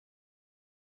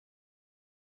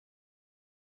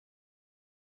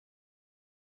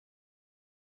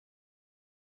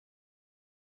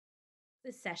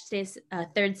Today's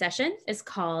third session is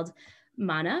called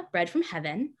Manna, Bread from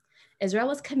Heaven. Israel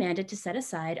was commanded to set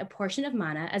aside a portion of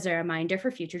manna as a reminder for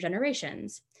future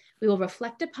generations. We will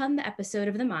reflect upon the episode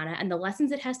of the manna and the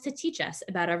lessons it has to teach us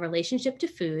about our relationship to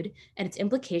food and its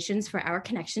implications for our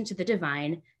connection to the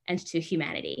divine and to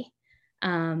humanity.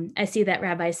 I see that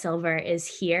Rabbi Silber is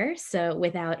here, so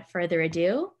without further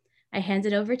ado, I hand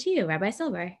it over to you, Rabbi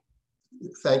Silber.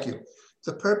 Thank you.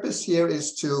 The purpose here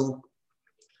is to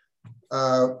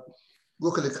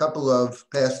look at a couple of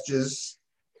passages,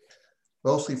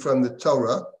 mostly from the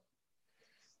Torah,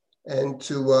 and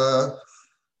to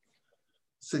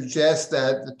suggest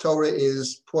that the Torah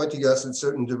is pointing us in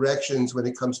certain directions when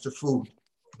it comes to food,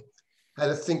 how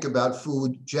to think about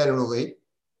food generally,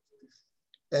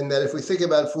 and that if we think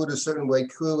about food a certain way,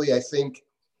 clearly, I think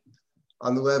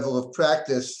on the level of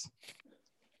practice,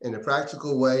 in a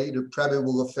practical way, it probably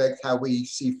will affect how we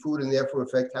see food and therefore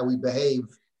affect how we behave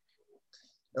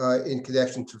in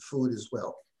connection to food as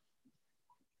well.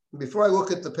 Before I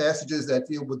look at the passages that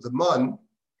deal with the man,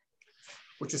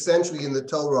 which essentially in the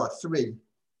Torah are three,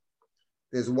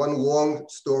 there's one long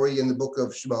story in the book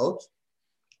of Shemot,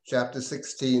 chapter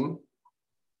 16.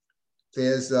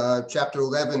 There's chapter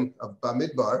 11 of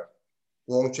Bamidbar,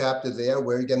 long chapter there,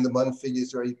 where again the man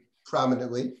figures very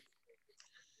prominently.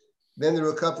 Then there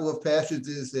are a couple of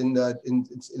passages in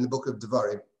the book of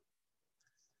Devarim.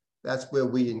 That's where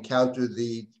we encounter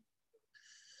the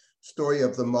story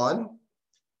of the man.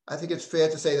 I think it's fair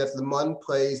to say that the man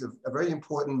plays a very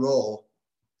important role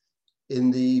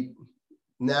in the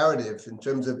narrative in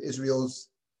terms of Israel's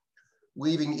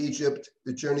leaving Egypt,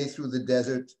 the journey through the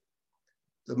desert.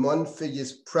 The man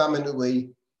figures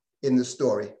prominently in the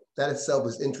story. That itself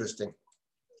is interesting.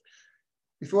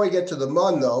 Before I get to the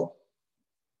man, though,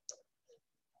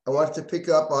 I wanted to pick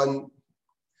up on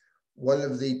one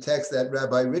of the texts that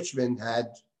Rabbi Richmond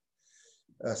had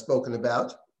spoken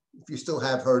about. If you still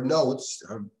have her notes,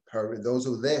 those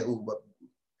who were there who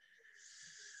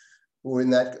were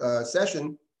in that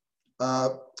session,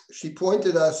 she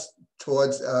pointed us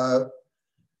towards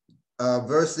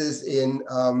verses in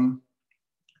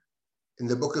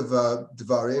the book of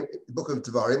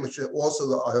Devarim, which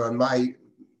also are on my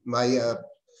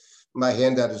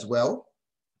handout as well.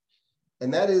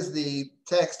 And that is the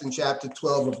text in chapter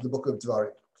 12 of the book of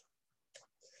Drisha.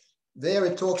 There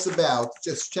it talks about,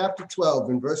 just chapter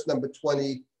 12 in verse number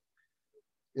 20,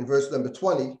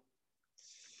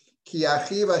 Ki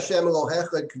achiv Hashem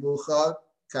Elohecha k'vucha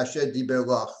kasher diber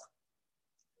lach,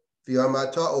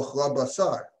 v'yamata ochla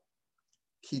basar,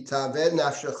 ki taved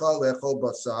nafshecha lechol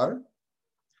basar,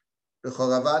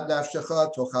 v'cholavat nafshecha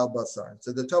tochal basar.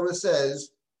 So the Torah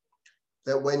says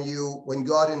that when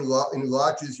God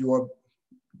enlarges your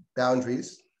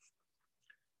boundaries,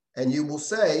 and you will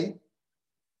say,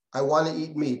 I want to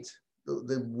eat meat.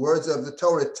 The words of the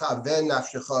Torah, Taveh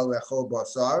nafshecha lechol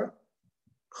basar,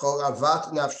 chol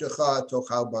avat nafshecha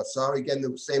tochal basar. Again,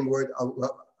 the same word,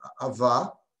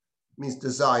 ava, means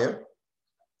desire.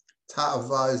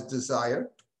 Ta'ava is desire.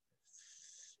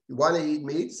 You want to eat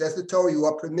meat, says the Torah, you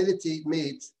are permitted to eat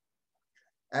meat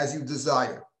as you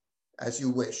desire, as you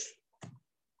wish.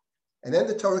 And then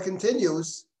the Torah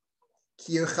continues,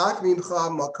 Ki yirchak mimcha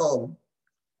makom,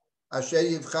 asher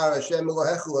yivchar Hashem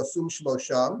Elohecha asum shmo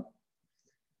sham,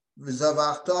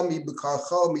 v'zavachta mi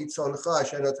b'karcha mitzoncha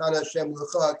asher natan Hashem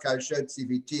lecha kasher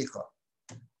tziviticha.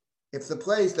 If the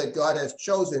place that God has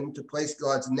chosen to place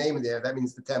God's name there, that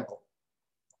means the temple.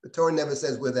 The Torah never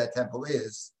says where that temple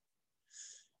is.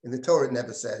 In the Torah it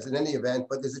never says, in any event,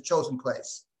 but there's a chosen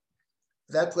place.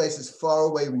 That place is far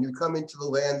away. When you come into the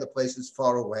land, the place is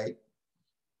far away.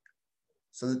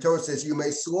 So the Torah says, you may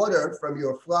slaughter from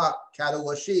your flock, cattle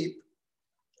or sheep,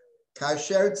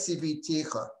 kasher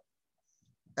tziviticha,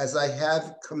 as I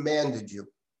have commanded you.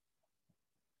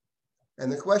 And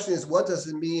the question is, what does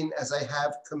it mean, as I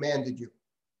have commanded you?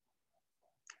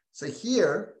 So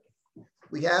here,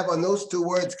 we have on those two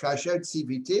words, kasher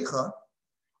tziviticha,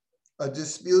 a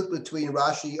dispute between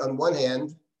Rashi on one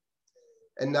hand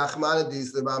and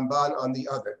Nachmanides, the Ramban, on the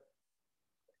other.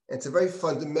 It's a very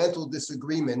fundamental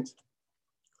disagreement.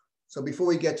 So before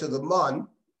we get to the man,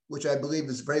 which I believe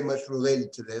is very much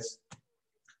related to this,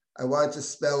 I want to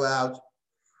spell out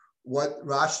what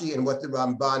Rashi and what the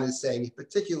Ramban is saying, in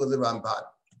particular the Ramban.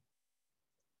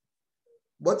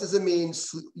 What does it mean,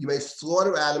 you may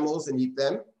slaughter animals and eat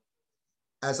them,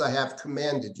 as I have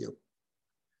commanded you?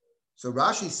 So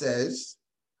Rashi says,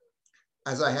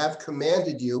 as I have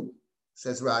commanded you,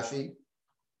 says Rashi,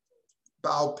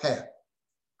 Baal Peh.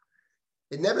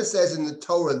 It never says in the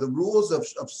Torah, the rules of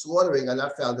slaughtering are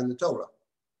not found in the Torah. It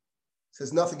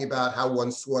says nothing about how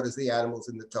one slaughters the animals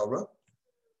in the Torah.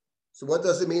 So what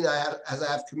does it mean as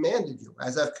I have commanded you?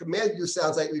 As I've commanded you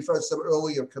sounds like it refers to some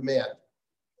earlier command.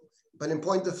 But in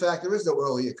point of fact, there is no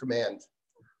earlier command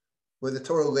where the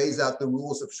Torah lays out the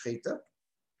rules of Shechita.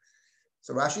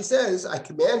 So Rashi says, I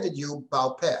commanded you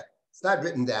Baal Peh. It's not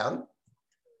written down,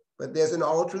 but there's an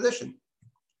oral tradition.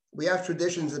 We have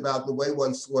traditions about the way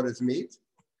one slaughters meat.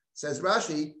 Says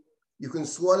Rashi, you can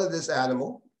slaughter this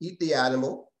animal, eat the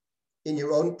animal in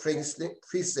your own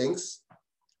precincts,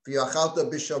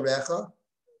 v'yachalta b'shorecha,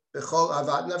 b'chol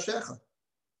avat nafshecha.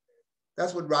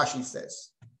 That's what Rashi says.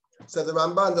 So the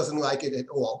Ramban doesn't like it at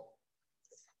all.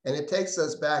 And it takes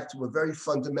us back to a very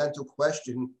fundamental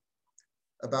question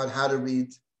about how to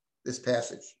read this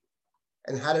passage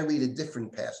and how to read a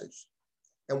different passage.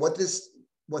 And what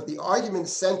the argument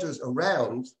centers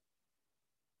around,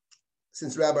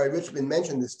 since Rabbi Richmond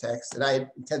mentioned this text, and I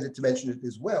intended to mention it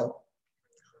as well,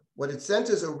 what it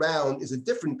centers around is a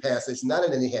different passage, not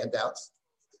in any handouts,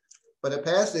 but a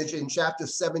passage in chapter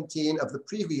 17 of the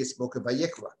previous book of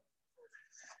Vayikra.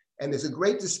 And there's a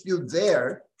great dispute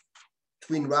there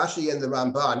between Rashi and the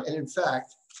Ramban. And in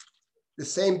fact, the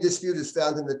same dispute is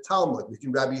found in the Talmud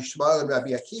between Rabbi Yishmael and Rabbi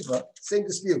Akiva, same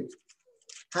dispute.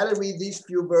 How to read these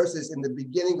few verses in the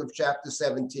beginning of chapter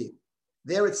 17.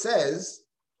 There it says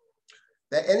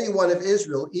that any one of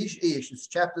Israel, Ish, it's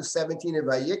chapter 17 of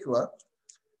Vayikra,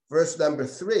 verse number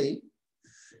 3,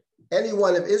 any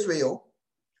one of Israel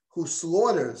who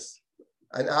slaughters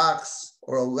an ox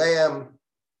or a lamb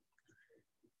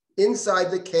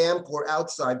inside the camp or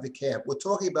outside the camp. We're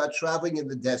talking about traveling in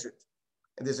the desert,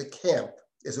 and there's a camp.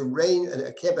 There's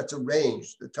a camp that's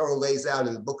arranged. The Torah lays out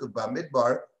in the book of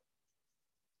Bamidbar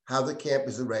how the camp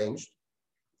is arranged.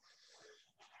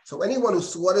 So anyone who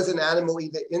slaughters an animal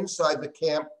either inside the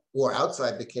camp or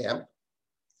outside the camp,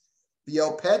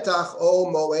 petach o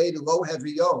moed lo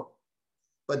heviyo,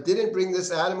 but didn't bring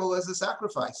this animal as a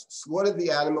sacrifice, slaughtered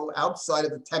the animal outside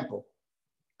of the temple,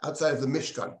 outside of the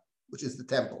Mishkan, which is the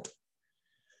temple.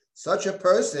 Such a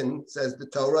person, says the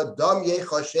Torah, dam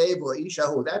yechashev or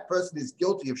ishahu, that person is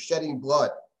guilty of shedding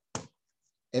blood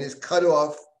and is cut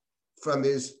off from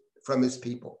his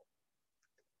people.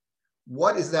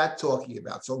 What is that talking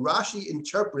about? So Rashi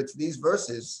interprets these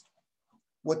verses.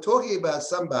 We're talking about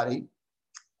somebody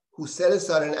who set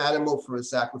aside an animal for a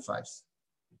sacrifice.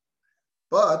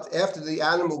 But after the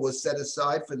animal was set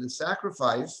aside for the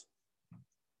sacrifice,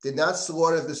 did not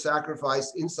slaughter the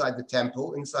sacrifice inside the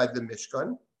temple, inside the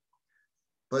Mishkan,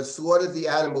 but slaughtered the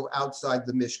animal outside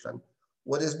the Mishkan.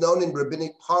 What is known in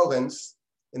rabbinic parlance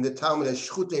in the Talmud as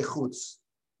shchutei chutz,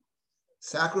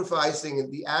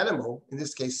 sacrificing the animal, in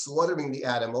this case, slaughtering the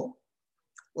animal,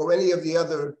 or any of the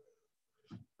other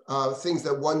things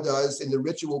that one does in the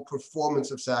ritual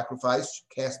performance of sacrifice,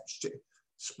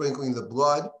 sprinkling the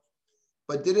blood,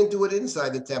 but didn't do it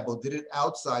inside the temple, did it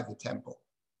outside the temple.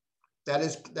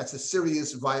 That's a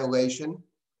serious violation,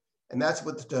 and that's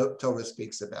what the Torah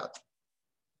speaks about.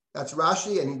 That's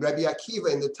Rashi, and Rabbi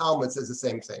Akiva in the Talmud says the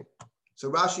same thing.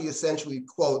 So Rashi essentially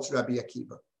quotes Rabbi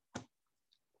Akiva.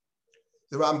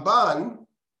 The Ramban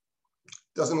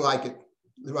doesn't like it.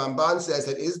 The Ramban says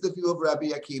it is the view of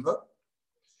Rabbi Akiva,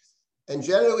 and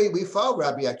generally we follow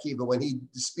Rabbi Akiva when he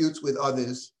disputes with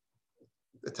others.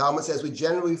 The Talmud says we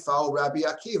generally follow Rabbi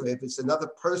Akiva. If it's another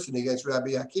person against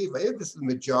Rabbi Akiva, if it's the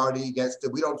majority against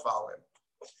it, we don't follow him.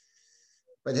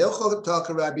 But Hilchot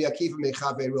Talka Rabbi Akiva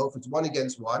Mechaveiro, if it's one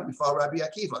against one, we follow Rabbi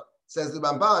Akiva. Says the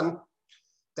Ramban,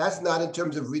 that's not in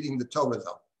terms of reading the Torah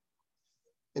though.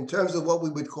 In terms of what we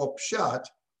would call pshat,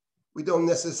 we don't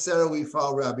necessarily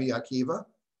follow Rabbi Akiva.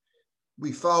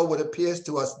 We follow what appears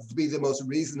to us to be the most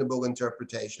reasonable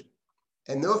interpretation.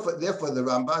 And therefore the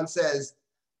Ramban says,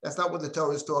 that's not what the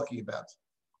Torah is talking about.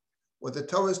 What the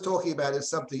Torah is talking about is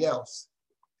something else.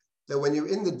 That when you're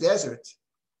in the desert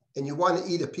and you want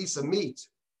to eat a piece of meat,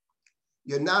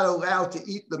 you're not allowed to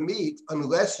eat the meat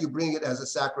unless you bring it as a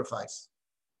sacrifice.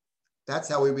 That's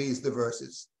how he reads the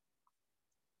verses.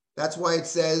 That's why it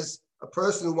says a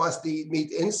person who wants to eat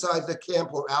meat inside the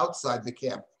camp or outside the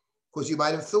camp. Because you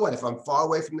might have thought, if I'm far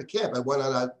away from the camp, I went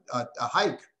on a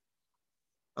hike.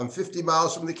 I'm 50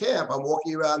 miles from the camp. I'm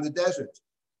walking around the desert.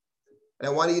 And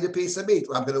I want to eat a piece of meat.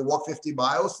 I'm going to walk 50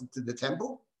 miles to the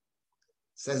temple?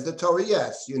 Says the Torah,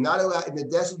 yes. You're not allowed, in the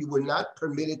desert, you were not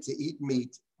permitted to eat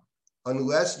meat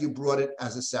unless you brought it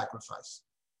as a sacrifice.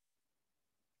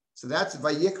 So that's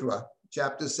Vayikra,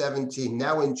 chapter 17.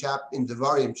 Now in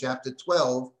Devarim, chapter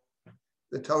 12,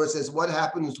 the Torah says, what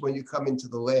happens when you come into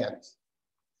the land?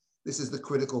 This is the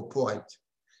critical point.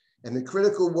 And the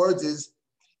critical words is,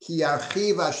 Ki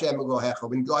yarchiv Hashem Elohecha,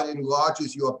 when God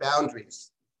enlarges your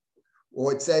boundaries.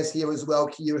 Or it says here as well,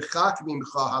 Ki yirchak mimcha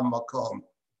hamakom,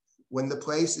 when the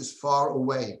place is far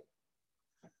away.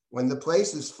 When the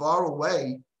place is far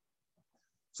away,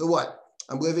 so what?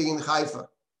 I'm living in Haifa.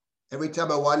 Every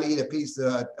time I want to eat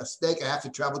a steak, I have to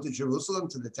travel to Jerusalem,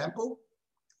 to the temple.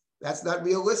 That's not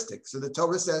realistic. So the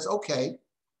Torah says, okay,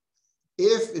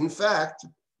 if in fact,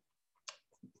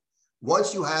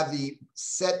 once you have the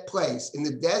set place in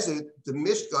the desert, the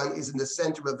Mishkan is in the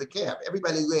center of the camp.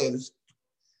 Everybody lives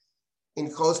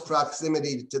in close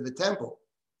proximity to the temple.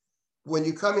 When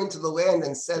you come into the land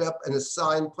and set up an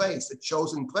assigned place, a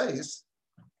chosen place,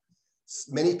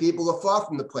 many people are far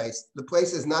from the place. The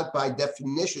place is not by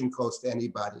definition close to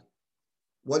anybody.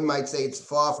 One might say it's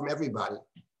far from everybody.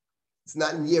 It's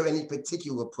not near any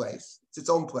particular place. It's its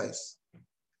own place.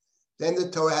 Then the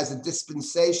Torah has a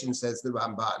dispensation, says the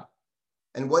Ramban.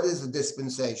 And what is the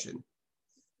dispensation?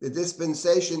 The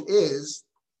dispensation is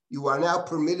you are now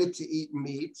permitted to eat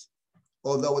meat,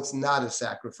 although it's not a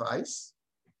sacrifice.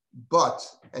 But,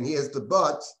 and here's the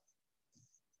but,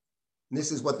 and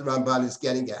this is what the Ramban is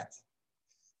getting at.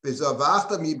 As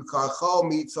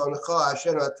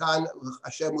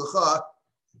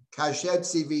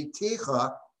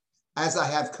I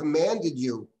have commanded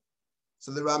you.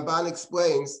 So the Ramban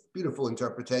explains, beautiful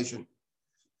interpretation,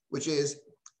 which is,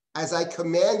 as I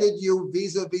commanded you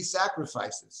vis-a-vis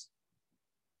sacrifices.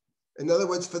 In other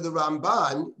words, for the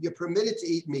Ramban, you're permitted to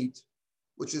eat meat,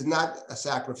 which is not a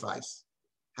sacrifice.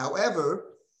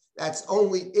 However, that's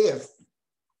only if,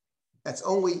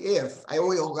 I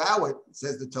only allow it,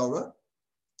 says the Torah,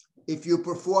 if you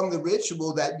perform the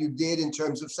ritual that you did in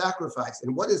terms of sacrifice.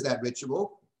 And what is that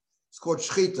ritual? It's called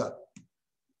shechita.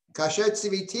 Kasher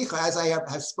tziviticha, as I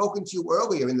have spoken to you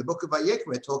earlier in the book of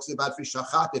Vayikra, it talks about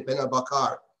v'shachat ben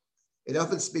abakar. It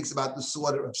often speaks about the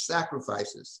slaughter of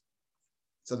sacrifices.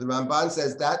 So the Ramban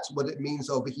says that's what it means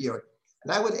over here.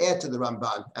 And I would add to the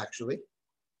Ramban, actually.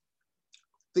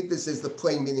 I think this is the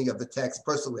plain meaning of the text.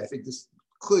 Personally, I think this is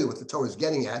clearly what the Torah is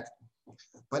getting at.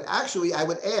 But actually, I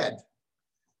would add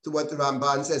to what the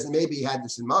Ramban says, and maybe he had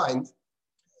this in mind,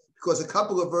 because a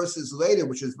couple of verses later,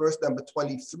 which is verse number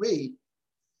 23,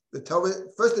 the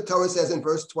Torah says in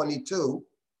verse 22,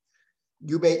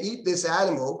 you may eat this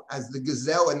animal as the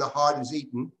gazelle and the hart is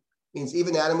eaten, means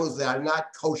even animals that are not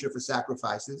kosher for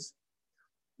sacrifices.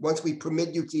 Once we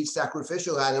permit you to eat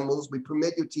sacrificial animals, we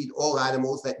permit you to eat all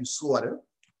animals that you slaughter.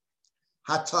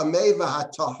 Hatameh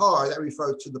v'hatahar, that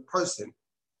refers to the person,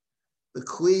 the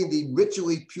clean, the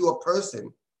ritually pure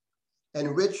person,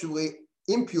 and ritually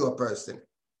impure person,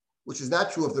 which is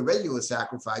not true of the regular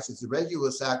sacrifices. The regular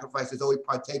sacrifice is only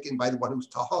partaken by the one who's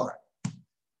tahar.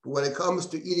 But when it comes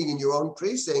to eating in your own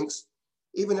precincts,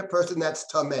 even a person that's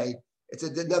tameh, it's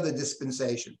another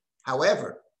dispensation.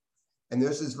 However, and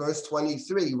this is verse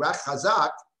 23, Rak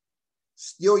Chazak,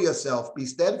 steel yourself, be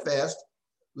steadfast,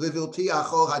 Livilti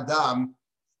achol hadam,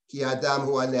 ki adam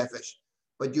hu hanefesh.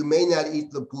 But you may not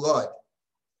eat the blood,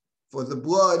 for the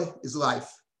blood is life.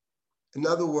 In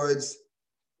other words,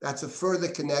 that's a further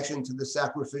connection to the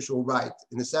sacrificial rite.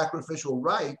 In the sacrificial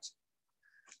rite,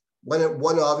 one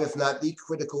of, if not the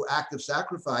critical act of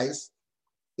sacrifice,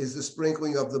 is the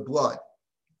sprinkling of the blood.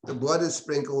 The blood is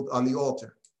sprinkled on the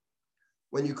altar.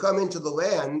 When you come into the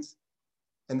land,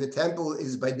 and the temple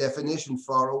is by definition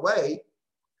far away,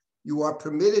 you are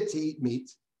permitted to eat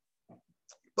meat,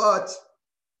 but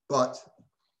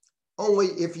only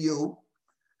if you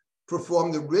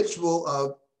perform the ritual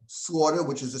of slaughter,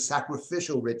 which is a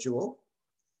sacrificial ritual.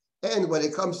 And when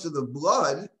it comes to the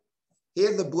blood,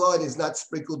 here the blood is not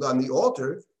sprinkled on the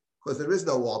altar, because there is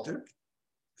no altar.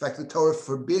 In fact, the Torah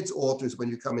forbids altars when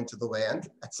you come into the land,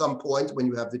 at some point when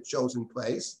you have the chosen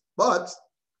place. But,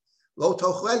 lo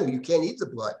tochlenu, you can't eat the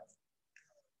blood.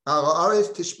 Al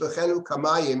haaretz tishbechenu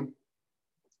kamayim,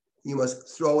 you must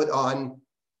throw it on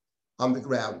the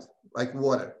ground, like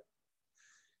water.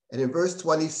 And in verse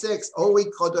 26, only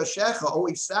kodoshecha,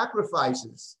 only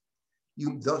sacrifices,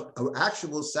 an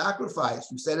actual sacrifice,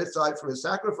 you set aside for a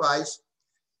sacrifice,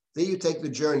 then you take the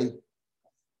journey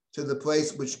to the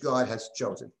place which God has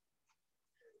chosen.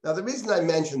 Now, the reason I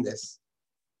mention this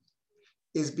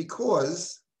is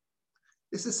because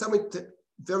this is something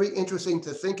very interesting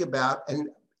to think about and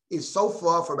is so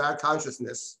far from our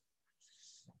consciousness.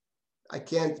 You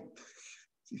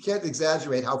can't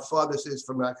exaggerate how far this is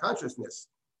from our consciousness.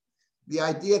 The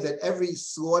idea that every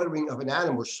slaughtering of an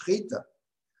animal, shechita,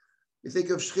 we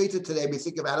think of shechita today, we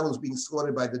think of animals being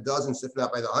slaughtered by the dozens, if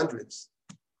not by the hundreds,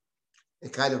 a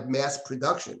kind of mass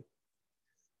production.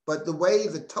 But the way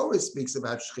the Torah speaks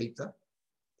about shechita,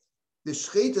 the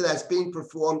shechita that's being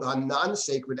performed on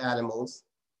non-sacred animals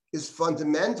is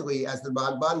fundamentally, as the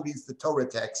Ramban reads the Torah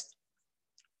text,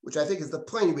 which I think is the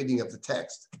plain reading of the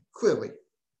text, clearly.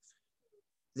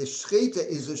 The shechita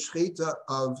is a shechita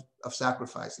of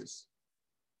sacrifices.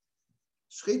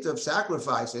 Shechita of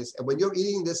sacrifices, and when you're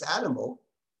eating this animal,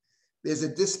 there's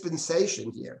a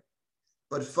dispensation here.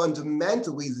 But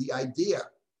fundamentally, the idea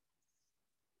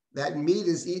that meat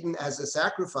is eaten as a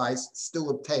sacrifice still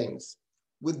obtains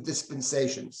with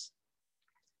dispensations.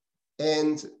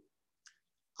 And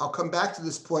I'll come back to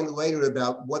this point later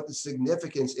about what the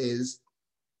significance is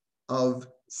of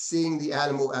seeing the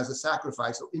animal as a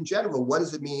sacrifice. So in general, what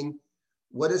does it mean?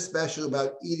 What is special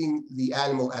about eating the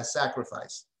animal as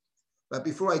sacrifice? But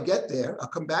before I get there, I'll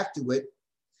come back to it.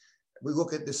 We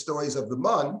look at the stories of the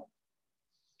man,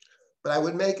 but I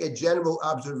would make a general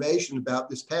observation about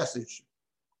this passage,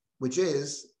 which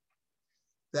is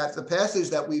that the passage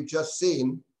that we've just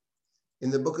seen in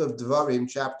the book of Devarim,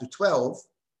 chapter 12,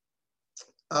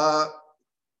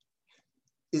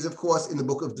 is of course in the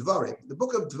book of Devarim. The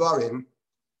book of Devarim,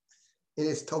 in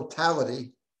its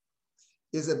totality,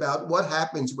 is about what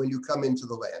happens when you come into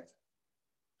the land.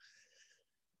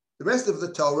 The rest of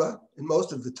the Torah, and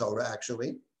most of the Torah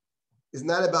actually, is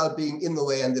not about being in the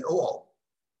land at all.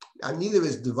 And neither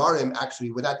is Devarim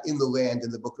actually. We're not in the land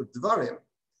in the book of Devarim,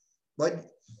 but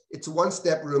it's one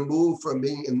step removed from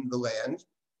being in the land.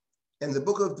 And the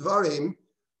book of Devarim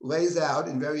lays out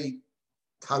in very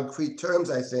concrete terms,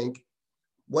 I think,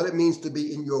 what it means to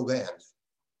be in your land.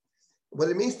 What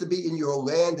it means to be in your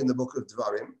land in the book of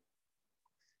Devarim,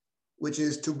 which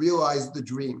is to realize the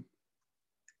dream.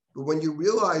 But when you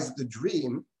realize the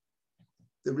dream,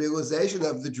 the realization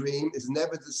of the dream is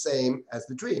never the same as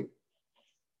the dream.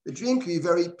 The dream can be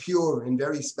very pure and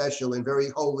very special and very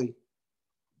holy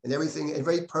and everything and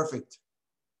very perfect.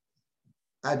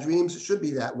 Our dreams should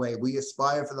be that way. We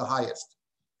aspire for the highest.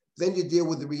 Then you deal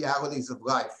with the realities of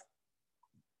life.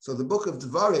 So the book of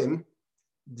Devarim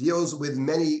deals with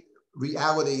many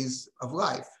realities of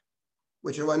life,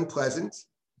 which are unpleasant,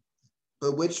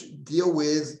 but which deal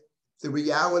with the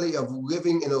reality of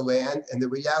living in a land and the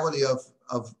reality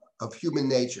of human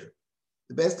nature.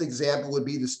 The best example would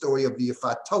be the story of the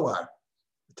Yafat Toar.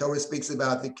 The Torah speaks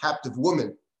about the captive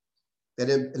woman, that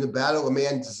in a battle a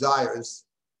man desires.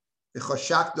 The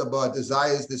Choshak Dabar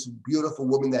desires this beautiful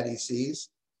woman that he sees.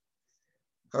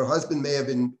 Her husband may have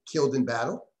been killed in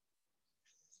battle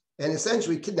and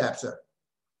essentially kidnaps her.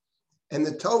 And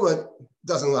the Torah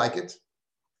doesn't like it,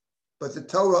 but the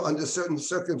Torah under certain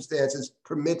circumstances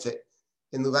permits it.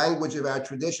 In the language of our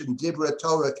tradition, Dibra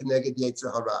Torah Keneged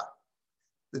Yetzer Hara.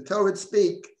 The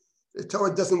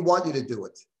Torah doesn't want you to do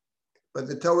it, but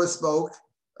the Torah spoke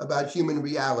about human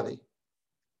reality,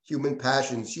 human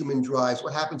passions, human drives,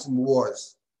 what happens in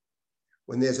wars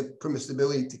when there's a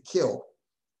permissibility to kill.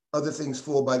 Other things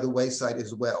fall by the wayside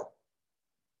as well.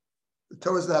 The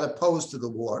Torah is not opposed to the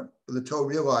war, but the Torah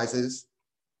realizes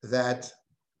that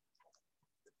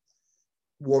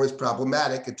war is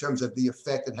problematic in terms of the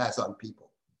effect it has on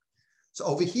people. So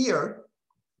over here,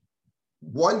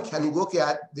 one can look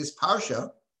at this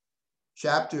parsha,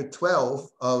 chapter 12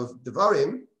 of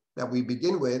Devarim, that we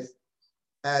begin with,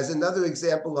 as another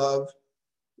example of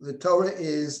the Torah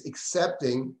is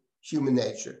accepting human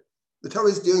nature. The Torah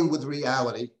is dealing with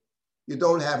reality. You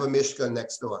don't have a Mishkan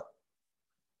next door.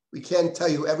 We can't tell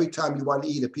you every time you want to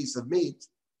eat a piece of meat,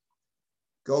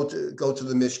 go to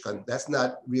the Mishkan. That's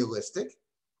not realistic.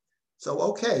 So,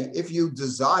 okay, if you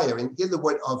desire, and here the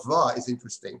word avah is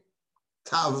interesting.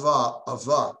 Tava,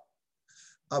 avah.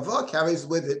 Avah carries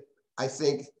with it, I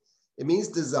think, it means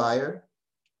desire,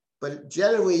 but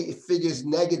generally it figures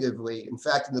negatively. In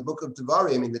fact, in the book of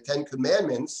Devarim, in the 10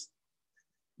 Commandments,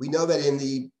 we know that in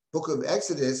the book of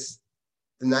Exodus,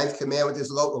 the 9th commandment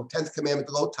is lo, 10th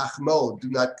commandment, lo tachmod, do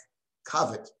not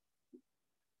covet,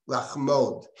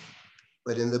 lachmod.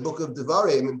 But in the book of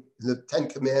Devarim, in the 10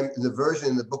 commandment, in the version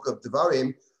in the book of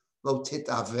Devarim, lo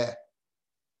titaveh.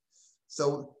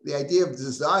 So the idea of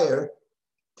desire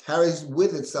carries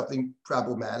with it something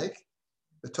problematic.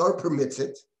 The Torah permits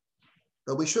it,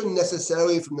 but we shouldn't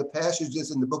necessarily, from the passages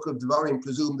in the book of Devarim,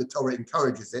 presume the Torah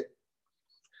encourages it.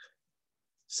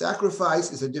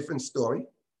 Sacrifice is a different story.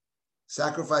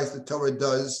 Sacrifice, the Torah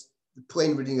does, the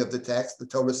plain reading of the text, the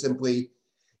Torah simply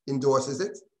endorses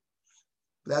it.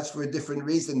 That's for a different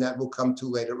reason that we'll come to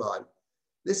later on.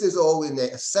 This is all in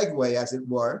a segue, as it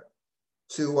were,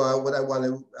 to what I want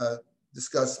to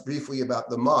discuss briefly about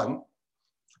the man,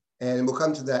 and we'll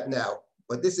come to that now.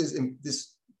 But this is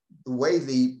the way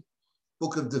the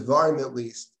book of Devarim, at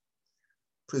least,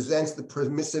 presents the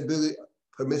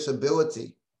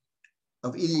permissibility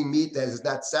of eating meat that is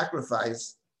not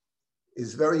sacrificed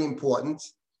is very important.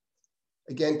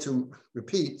 Again, to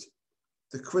repeat,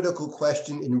 the critical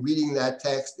question in reading that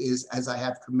text is, as I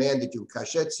have commanded you,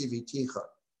 kashet tziviticha.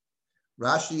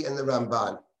 Rashi and the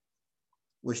Ramban,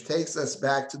 which takes us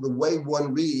back to the way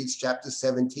one reads chapter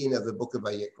 17 of the book of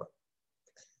Vayikra.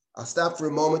 I'll stop for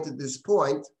a moment at this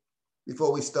point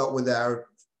before we start with our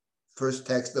first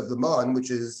text of the Mon,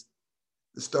 which is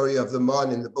the story of the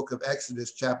Mon in the book of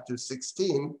Exodus, chapter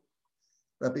 16.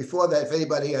 But before that, if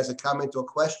anybody has a comment or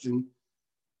question,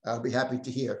 I'll be happy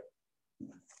to hear.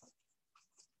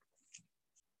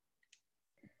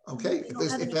 Okay,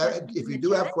 if you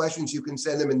do have questions, you can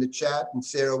send them in the chat and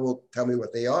Sarah will tell me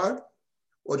what they are,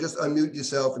 or just unmute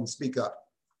yourself and speak up.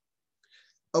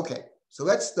 Okay, so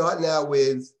let's start now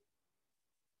with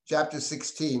chapter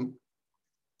 16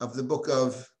 of the book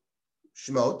of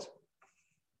Shemot.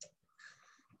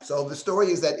 So the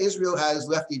story is that Israel has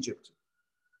left Egypt.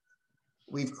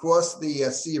 We've crossed the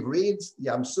Sea of Reeds,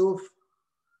 Yam Suf.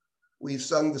 We've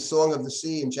sung the Song of the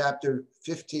Sea in chapter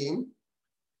 15.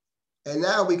 And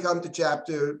now we come to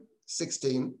chapter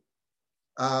 16.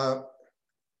 And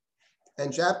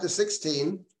chapter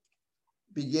 16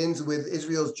 begins with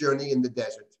Israel's journey in the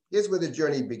desert. Here's where the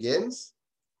journey begins.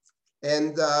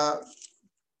 And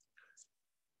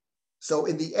so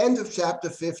in the end of chapter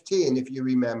 15, if you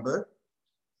remember,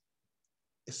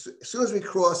 as soon as we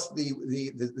cross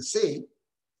the sea,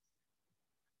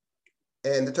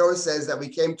 and the Torah says that we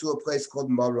came to a place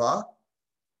called Marah,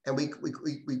 and we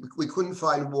couldn't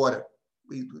find water.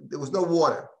 There was no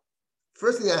water.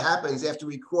 First thing that happens after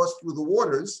we cross through the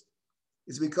waters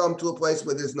is we come to a place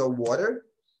where there's no water.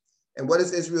 And what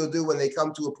does Israel do when they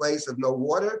come to a place of no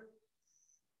water?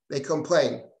 They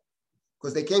complain.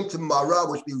 Because they came to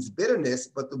Marah, which means bitterness,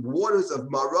 but the waters of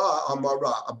Marah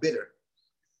are bitter.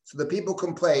 So the people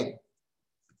complain.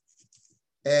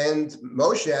 And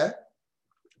Moshe,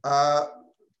 the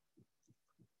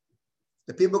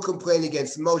people complain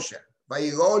against Moshe.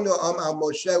 It's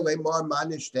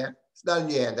not in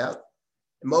your handout.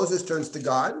 And Moses turns to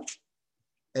God,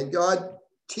 and God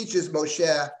teaches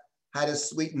Moshe how to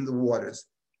sweeten the waters.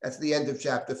 That's the end of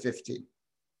chapter 15.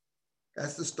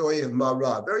 That's the story of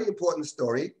Marah. Very important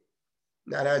story.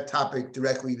 Not our topic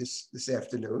directly this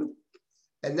afternoon.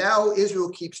 And now Israel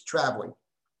keeps traveling.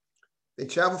 They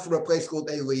travel from a place called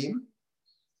Elim,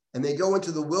 and they go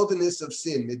into the wilderness of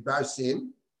Sin, Midbar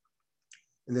Sin,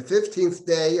 in the 15th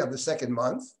day of the second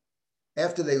month,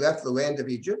 after they left the land of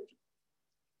Egypt,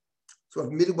 sort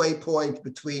of midway point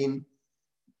between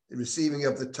the receiving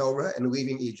of the Torah and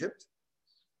leaving Egypt.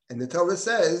 And the Torah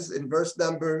says in verse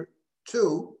number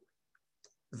 2,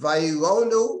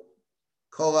 Vayilonu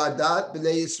kol adat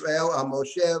b'nei Yisrael al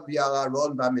Moshe v'al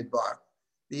Aaron b'midbar.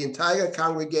 The entire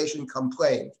congregation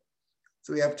complained.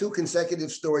 So we have two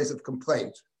consecutive stories of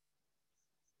complaint.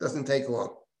 Doesn't take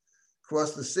long.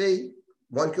 Cross the sea,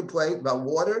 one complaint about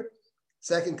water,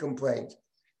 second complaint.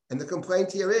 And the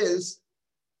complaint here is,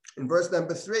 in verse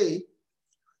number 3,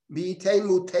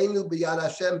 Mi'iteinu teinu b'yad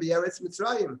Hashem b'eretz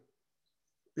Mitzrayim,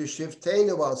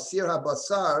 b'shivteinu al sir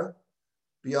habasar,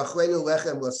 b'yachleinu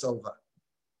lechem l'sova.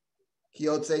 Ki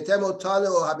yotzeitem otanu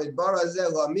o hamidbar hazeh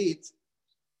l'amit,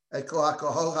 et kol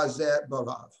hakahol hazeh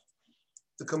barav.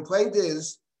 The complaint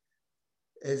is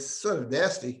sort of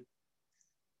nasty.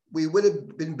 We would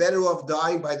have been better off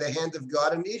dying by the hand of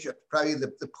God in Egypt, probably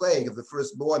the plague of the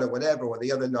firstborn or whatever, or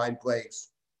the other 9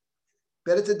 plagues.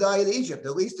 Better to die in Egypt.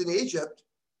 At least in Egypt,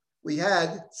 we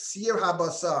had sir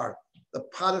habasar, the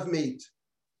pot of meat,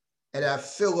 and our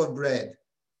fill of bread,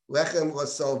 lechem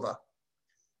l'sova.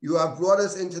 You have brought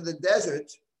us into the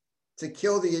desert to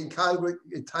kill the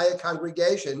entire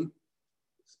congregation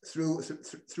through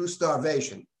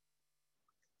starvation.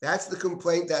 That's the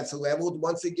complaint that's leveled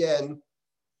once again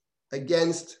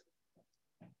against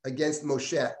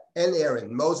Moshe and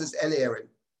Aaron. Moses and Aaron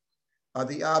are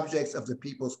the objects of the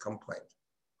people's complaint.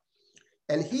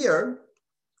 And here,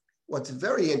 what's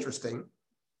very interesting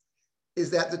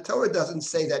is that the Torah doesn't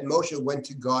say that Moshe went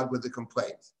to God with a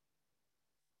complaint.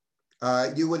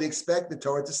 You would expect the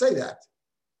Torah to say that.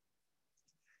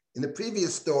 In the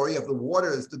previous story of the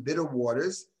waters, the bitter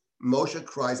waters, Moshe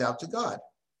cries out to God.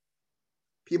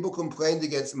 People complained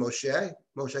against Moshe.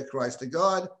 Moshe cries to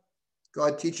God.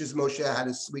 God teaches Moshe how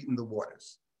to sweeten the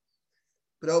waters.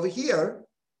 But over here,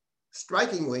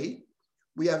 strikingly,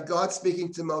 we have God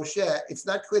speaking to Moshe. It's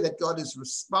not clear that God is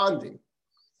responding.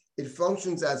 It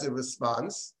functions as a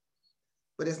response,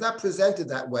 but it's not presented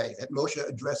that way, that Moshe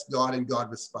addressed God and God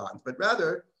responds, but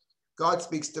rather God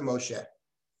speaks to Moshe.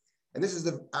 And this is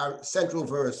our central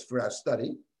verse for our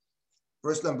study,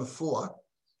 verse number 4.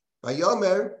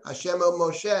 Vayomer Hashem el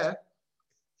Moshe,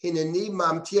 Hineni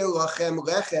mamtir lachem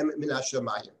lechem min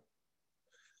hashamayim.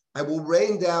 I will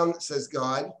rain down, says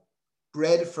God,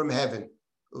 bread from heaven,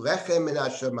 lechem min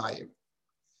hashamayim.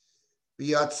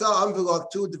 V'yatsa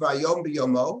v'loktu d'vayom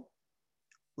b'yomo,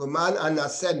 l'man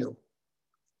anasenu,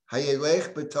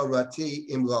 hayelech b'torati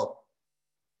imlo.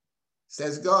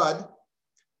 Says God,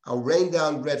 I'll rain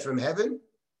down bread from heaven.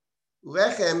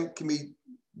 Lechem can be,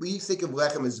 we think of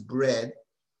lechem as bread.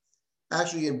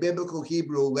 Actually, in biblical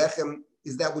Hebrew, lechem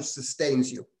is that which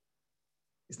sustains you.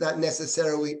 It's not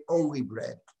necessarily only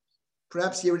bread.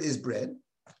 Perhaps here it is bread,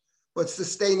 but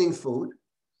sustaining food.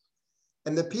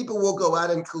 And the people will go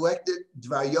out and collect it,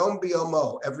 dvayom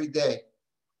biyomo, every day.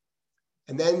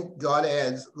 And then God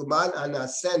adds, Luman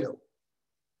anasenu,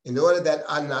 in order that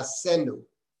anasenu,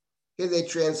 here they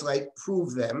translate,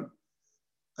 prove them.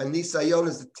 A nisayon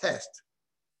is a test.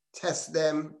 Test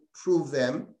them, prove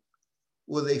them.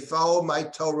 Will they follow my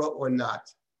Torah or not?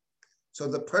 So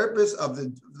the purpose of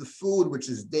the food, which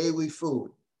is daily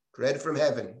food, bread from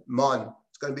heaven, mon,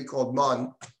 it's going to be called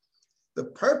mon. The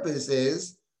purpose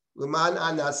is, Luman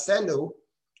anasenu,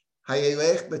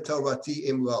 hayelech b'torati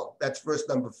imlo. That's verse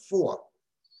number 4.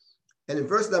 And in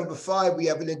verse number 5, we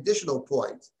have an additional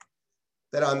point,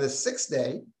 that on the 6th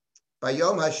day,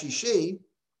 Bayom HaShishi,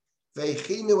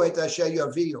 Veichinu et asher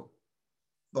yaviu,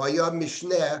 Vayom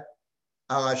mishneh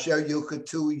al asher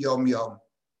yukatu yom yom.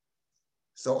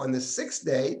 So on the 6th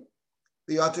day,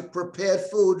 they are to prepare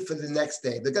food for the next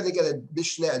day. They're going to get a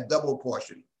mishneh, a double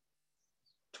portion.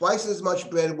 Twice as much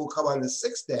bread will come on the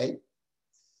 6th day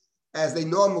as they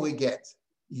normally get,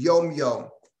 yom yom.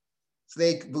 So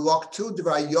they block 2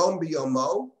 dvar yom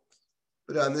biyomo,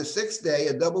 but on the 6th day,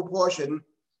 a double portion,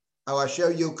 al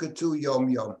asher yukatu yom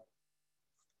yom.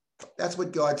 That's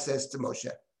what God says to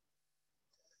Moshe.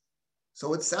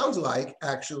 So it sounds like,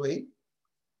 actually,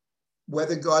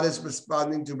 whether God is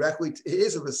responding directly, it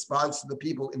is a response to the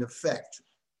people in effect.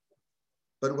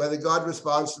 But whether God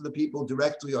responds to the people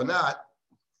directly or not,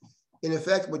 in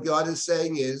effect, what God is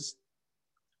saying is,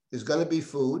 there's going to be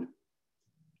food,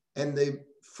 and the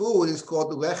food is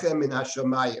called the lechem min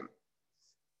hashamayim.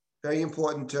 Very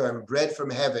important term, bread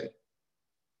from heaven.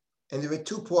 And there are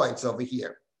 2 points over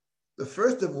here. The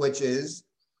first of which is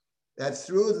that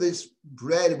through this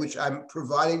bread which I'm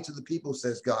providing to the people,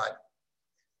 says God,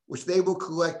 which they will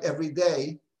collect every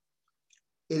day,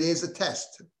 it is a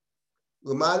test.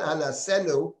 Luman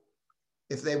anasenu,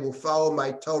 if they will follow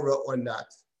my Torah or not.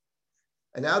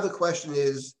 And now the question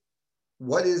is,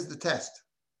 what is the test?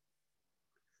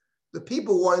 The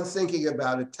people weren't thinking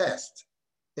about a test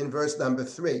in verse number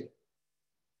 3.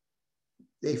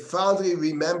 They fondly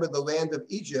remember the land of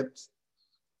Egypt,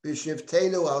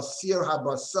 B'shivtenu al sir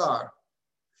habasar,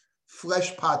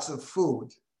 flesh pots of food,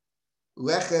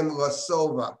 lechem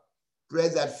lasova,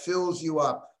 bread that fills you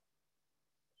up.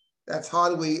 That's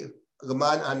hardly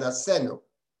Leman anasenu.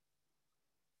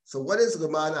 So what is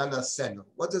Leman anasenu?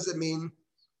 What does it mean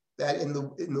that in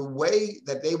the way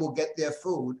that they will get their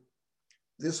food,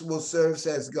 this will serve,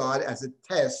 says God, as a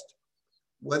test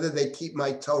whether they keep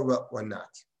my Torah or not?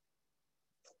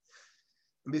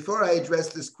 And before I address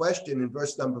this question in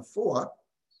verse number 4,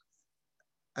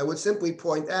 I would simply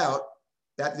point out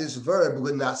that this verb,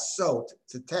 lenasot,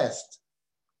 to test,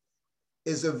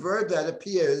 is a verb that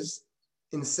appears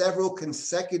in several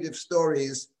consecutive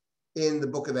stories in the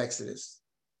book of Exodus.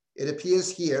 It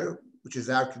appears here, which is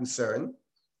our concern.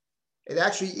 It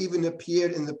actually even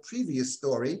appeared in the previous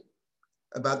story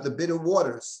about the bitter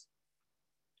waters,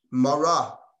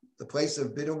 Marah, the place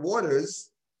of bitter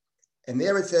waters. And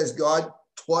there it says God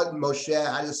taught Moshe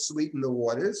how to sweeten the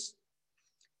waters.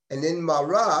 And in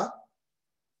Marah,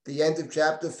 the end of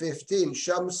chapter 15,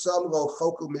 Sham Sam Lo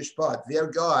Choku Mishpat, there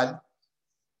God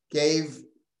gave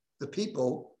the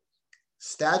people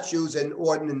statutes and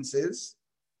ordinances,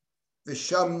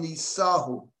 Visham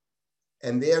Nisahu,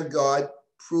 and there God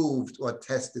proved or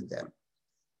tested them.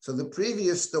 So the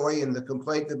previous story in the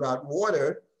complaint about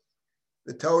water,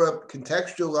 the Torah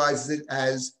contextualizes it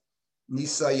as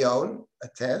Nisayon, a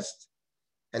test.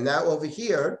 And now over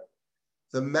here,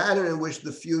 the manner in which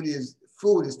the food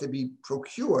is to be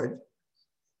procured,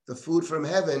 the food from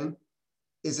heaven,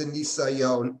 is a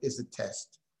nisayon, is a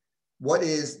test. What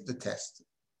is the test?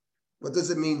 What does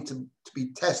it mean to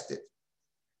be tested?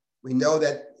 We know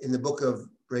that in the book of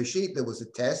Breshit, there was a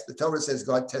test. The Torah says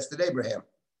God tested Abraham.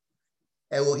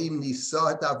 Elohim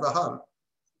nisah et Avraham.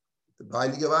 The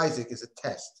binding of Isaac is a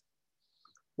test.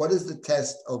 What is the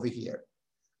test over here?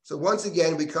 So once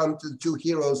again, we come to the 2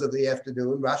 heroes of the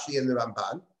afternoon, Rashi and the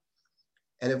Ramban.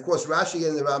 And of course, Rashi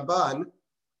and the Ramban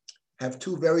have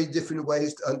 2 very different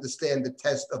ways to understand the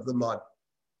test of the man.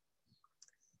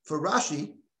 For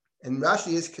Rashi, and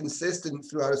Rashi is consistent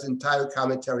throughout his entire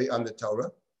commentary on the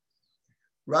Torah,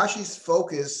 Rashi's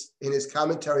focus in his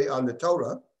commentary on the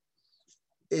Torah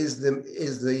is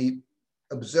the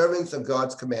observance of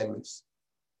God's commandments.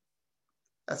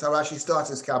 That's how Rashi starts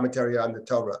his commentary on the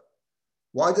Torah.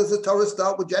 Why does the Torah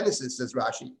start with Genesis, says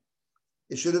Rashi?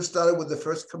 It should have started with the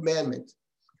first commandment.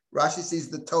 Rashi sees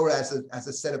the Torah as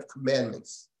a set of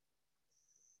commandments.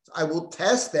 So I will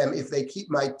test them if they keep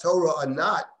my Torah or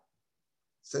not,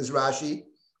 says Rashi.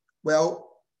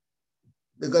 Well,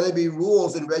 there are going to be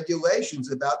rules and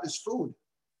regulations about this food.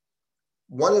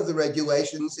 One of the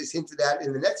regulations is hinted at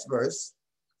in the next verse,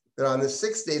 that on the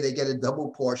sixth day they get a double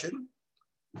portion.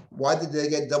 Why did they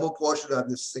get double portion on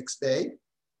the sixth day?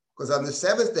 Because on the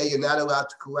seventh day, you're not allowed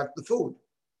to collect the food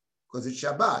because it's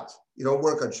Shabbat. You don't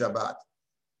work on Shabbat.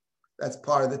 That's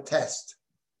part of the test.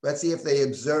 Let's see if they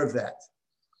observe that.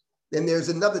 Then there's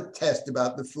another test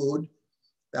about the food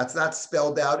that's not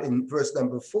spelled out in verse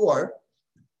number 4,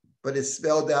 but it's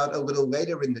spelled out a little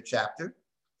later in the chapter.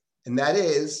 And that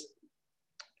is,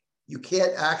 you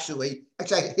can't actually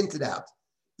I hinted out.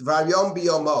 Dvar yom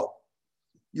biyomo.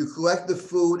 You collect the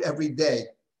food every day.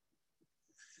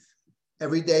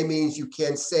 Every day means you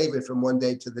can't save it from one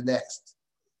day to the next.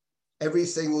 Every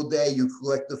single day you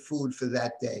collect the food for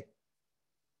that day.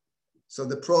 So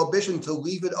the prohibition to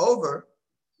leave it over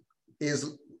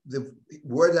is, the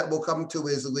word that will come to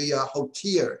is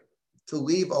liyahotir, to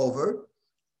leave over.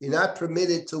 You're not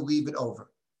permitted to leave it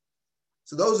over.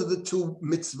 So those are the two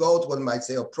mitzvot, one might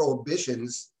say, or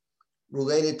prohibitions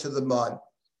related to the man.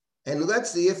 And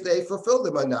let's see if they fulfill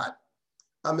them or not.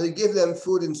 I'm going to give them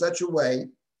food in such a way,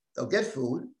 they'll get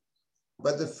food,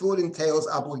 but the food entails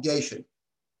obligation.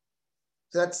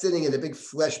 It's not sitting in a big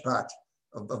flesh pot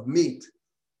of meat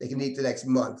they can eat the next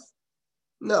month.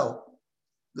 No,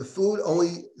 the food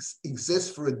only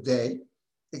exists for a day,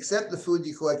 except the food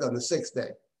you collect on the sixth day.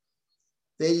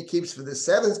 Day he keeps for the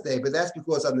seventh day, but that's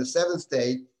because on the seventh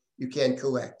day, you can't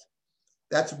collect.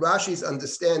 That's Rashi's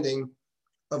understanding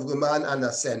of Leman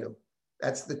Anasenu.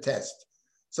 That's the test.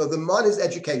 So the man is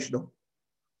educational.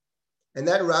 And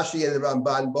that Rashi and the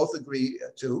Ramban both agree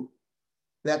to.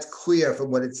 That's clear from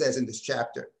what it says in this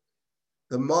chapter.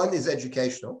 The man is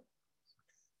educational.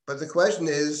 But the question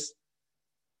is,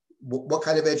 what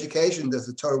kind of education does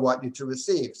the Torah want you to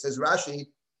receive? Says Rashi,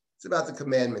 it's about the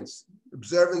commandments,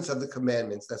 observance of the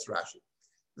commandments. That's Rashi.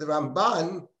 The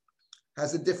Ramban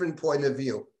has a different point of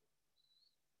view.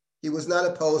 He was not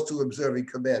opposed to observing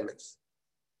commandments,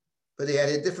 but he had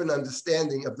a different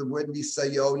understanding of the word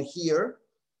nisayon here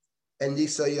and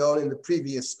nisayon in the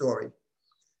previous story.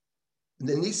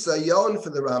 The nisayon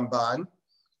for the Ramban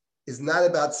is not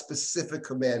about specific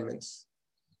commandments.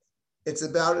 It's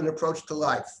about an approach to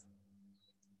life.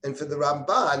 And for the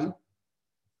Ramban,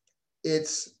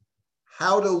 it's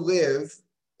how to live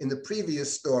in the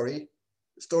previous story,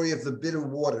 the story of the bitter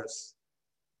waters.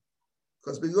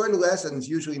 Because we learn lessons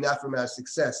usually not from our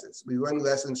successes. We learn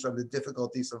lessons from the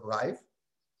difficulties of life.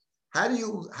 How do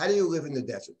you live in the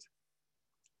desert?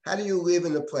 How do you live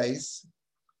in a place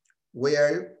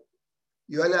where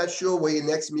you're not sure where your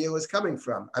next meal is coming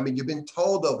from? I mean, you've been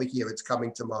told over here it's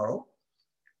coming tomorrow,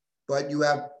 but you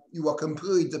are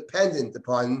completely dependent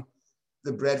upon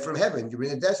the bread from heaven. You're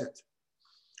in a desert.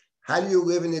 How do you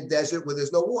live in a desert where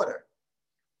there's no water?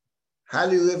 How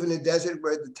do you live in a desert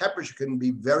where the temperature can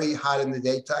be very hot in the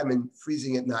daytime and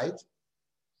freezing at night?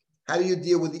 How do you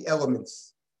deal with the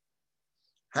elements?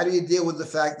 How do you deal with the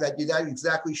fact that you're not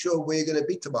exactly sure where you're going to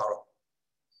be tomorrow?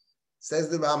 Says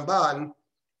the Ramban,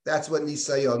 that's what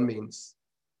nisayon means.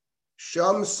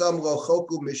 Sham sam lo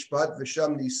choku mishpat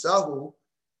v'sham nisahu.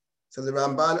 So the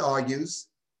Ramban argues,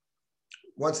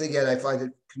 once again, I find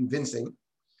it convincing,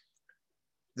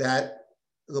 that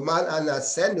Leman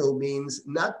Anasenu means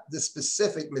not the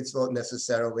specific mitzvot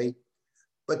necessarily,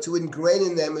 but to ingrain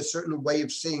in them a certain way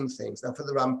of seeing things. Now, for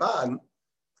the Ramban,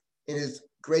 in his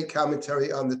great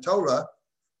commentary on the Torah,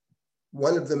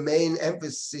 one of the main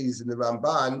emphases in the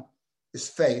Ramban is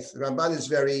faith. The Ramban is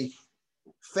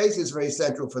faith is very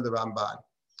central for the Ramban.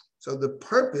 So the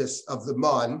purpose of the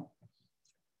man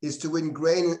is to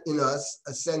ingrain in us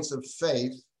a sense of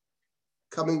faith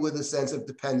coming with a sense of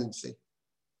dependency.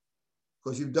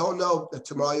 Because you don't know that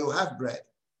tomorrow you'll have bread.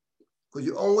 Because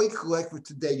you only collect for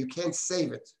today. You can't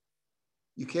save it.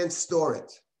 You can't store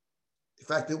it. In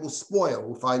fact, it will spoil.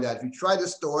 We'll find out. If you try to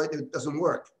store it, it doesn't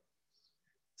work.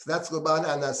 So that's Leman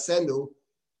Anasenu,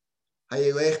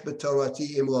 Hayelech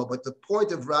B'Torati Imlo. But the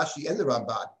point of Rashi and the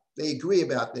Ramban, they agree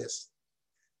about this,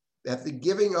 that the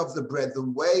giving of the bread, the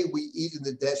way we eat in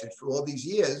the desert for all these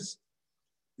years,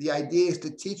 the idea is to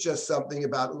teach us something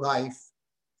about life,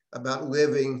 about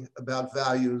living, about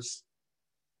values,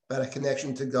 about a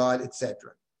connection to God,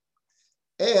 etc.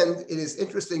 And it is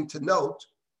interesting to note,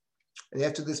 and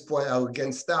after this point, I'll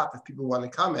again stop if people want to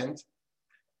comment,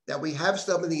 that we have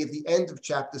something at the end of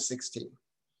chapter 16.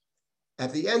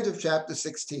 At the end of chapter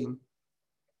 16,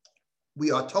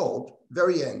 we are told,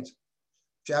 very end,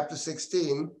 chapter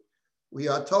 16, we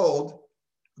are told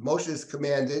Moshe is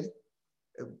commanded,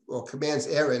 or commands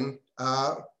Aaron,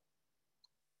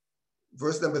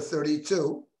 verse number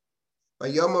 32,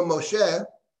 Vayoma Moshe,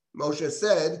 Moshe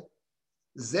said,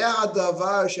 Zeh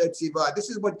hadavar shetzivah, this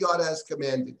is what God has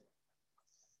commanded.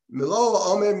 Milo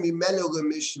omer mimenu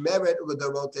lemishmeret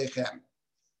u'ledarotechem.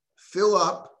 Fill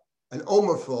up an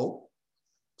omer full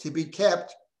to be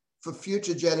kept for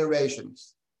future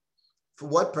generations. For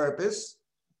what purpose?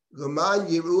 L'man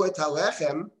yiru et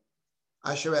halechem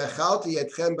asher echalti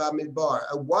etchem b'midbar.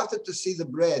 I wanted to see the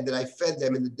bread that I fed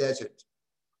them in the desert.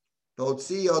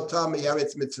 V'otzi otam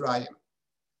me'eretz Mitzrayim.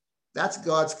 That's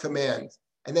God's command.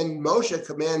 And then Moshe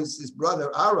commands his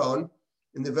brother Aaron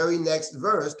in the very next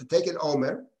verse to take an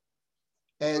omer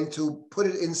and to put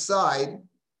it inside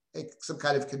some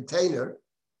kind of container,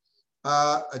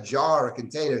 a jar, a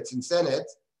container, tzimtzenet,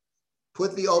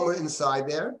 put the omer inside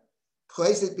there,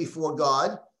 place it before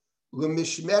God,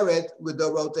 l'mishmeret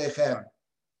l'dorotechem.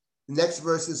 The next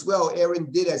verse as well,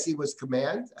 Aaron did as he was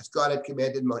commanded, as God had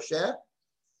commanded Moshe,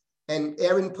 and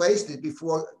Aaron placed it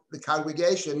before the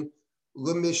congregation,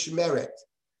 l'mishmeret.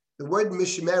 The word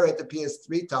mishmeret appears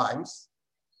 3 times.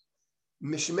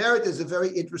 Mishmeret is a very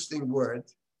interesting word.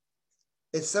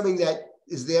 It's something that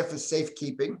is there for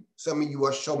safekeeping. Some of you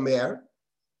are shomer.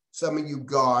 Some of you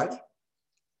guard.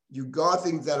 You guard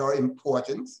things that are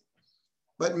important.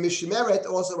 But mishmeret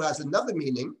also has another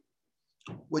meaning,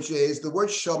 which is the word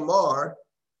shamar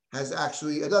has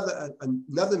actually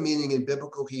another meaning in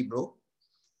biblical Hebrew.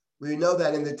 We know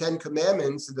that in the 10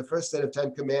 Commandments, in the first set of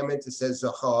 10 Commandments, it says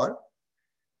zachar.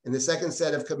 In the second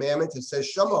set of commandments, it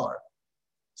says shamar.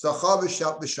 Zachar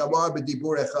v'shamar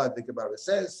b'dibur echad, the Gemara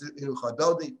says,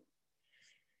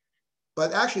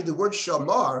 but actually the word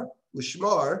shamar,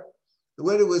 lishmar, the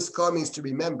word liskar means to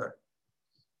remember.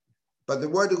 But the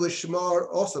word lishmar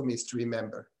also means to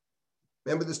remember.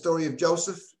 Remember the story of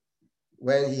Joseph?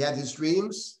 When he had his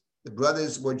dreams, the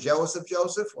brothers were jealous of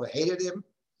Joseph or hated him.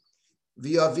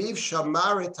 V'aviv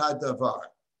shamar et hadavar.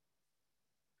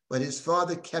 But his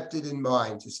father kept it in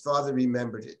mind. His father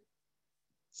remembered it.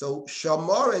 So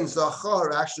shamar and zachar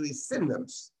are actually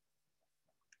synonyms.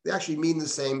 They actually mean the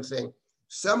same thing.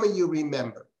 Some of you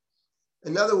remember.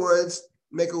 In other words,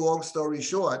 make a long story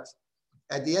short,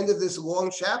 at the end of this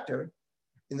long chapter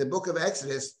in the book of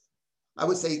Exodus, I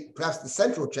would say perhaps the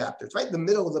central chapter, it's right in the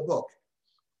middle of the book.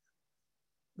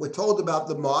 We're told about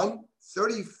the man,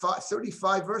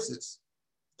 35 verses,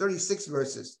 36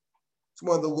 verses. It's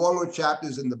one of the longer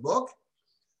chapters in the book,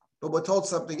 but we're told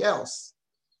something else,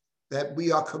 that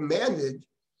we are commanded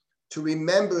to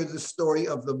remember the story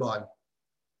of the man.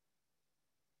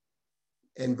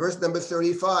 In verse number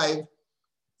 35,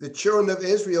 the children of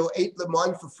Israel ate the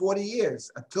man for 40 years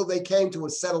until they came to a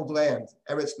settled land,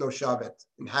 Eretz Noshavet,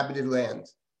 inhabited land.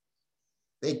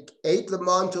 They ate the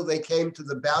man until they came to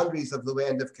the boundaries of the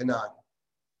land of Canaan.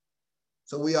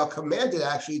 So we are commanded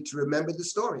actually to remember the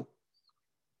story.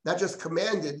 Not just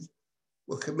commanded,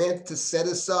 we're commanded to set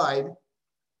aside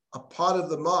a part of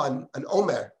the man, an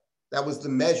omer. That was the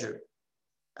measure.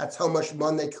 That's how much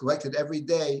man they collected every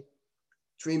day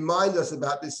to remind us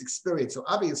about this experience. So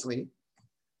obviously,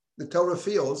 the Torah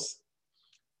feels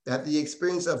that the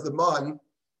experience of the man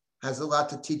has a lot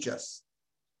to teach us.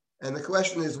 And the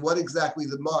question is, what exactly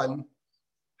the man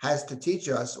has to teach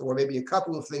us, or maybe a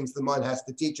couple of things the man has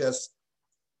to teach us.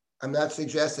 I'm not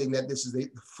suggesting that this is the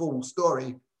full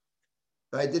story,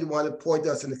 but I did want to point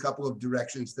us in a couple of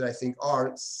directions that I think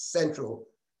are central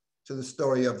to the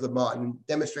story of the man and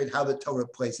demonstrate how the Torah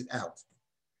plays it out.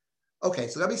 Okay,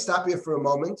 so let me stop here for a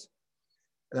moment,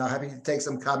 and I'm happy to take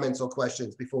some comments or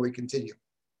questions before we continue.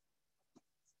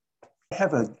 I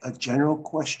have a general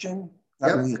question,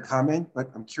 not really a comment,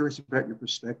 but I'm curious about your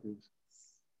perspective.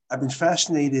 I've been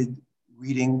fascinated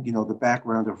reading, the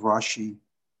background of Rashi,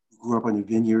 who grew up on a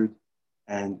vineyard,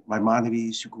 and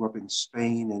Maimonides, who grew up in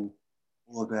Spain, and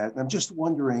all of that. And I'm just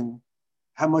wondering,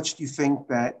 how much do you think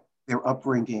that their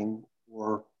upbringing,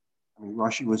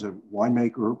 Rashi was a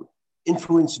winemaker,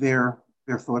 influenced their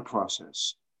thought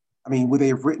process? Would they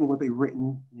have written what they've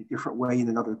written in a different way in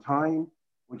another time?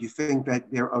 Or do you think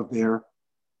that they're of their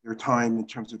time in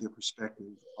terms of their perspective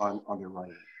on their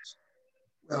writings?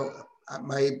 Well,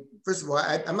 first of all,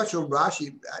 I'm not sure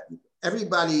Rashi,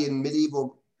 everybody in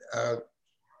medieval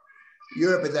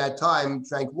Europe at that time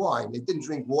drank wine. They didn't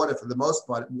drink water for the most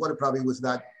part. Water probably was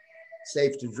not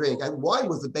safe to drink. And wine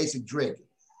was the basic drink.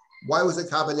 Wine was a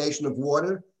combination of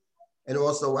water and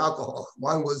also alcohol.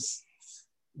 Wine was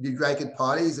you drank at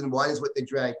parties, and wine is what they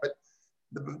drank. But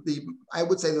I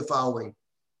would say the following: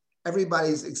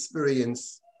 everybody's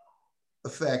experience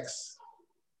affects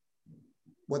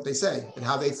what they say and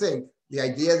how they think. The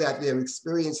idea that their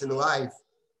experience in life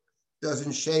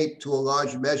doesn't shape to a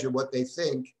large measure what they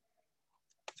think,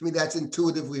 to me, that's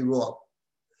intuitively wrong.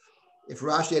 If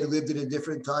Rashi had lived at a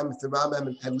different time, if the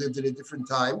Rambam had lived at a different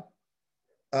time,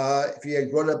 if he had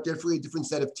grown up differently, a different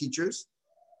set of teachers,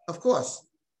 of course,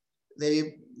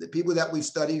 the people that we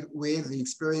study with, the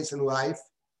experience in life,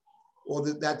 all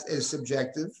that is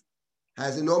subjective,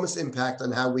 has enormous impact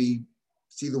on how we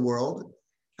see the world,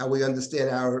 how we understand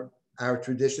our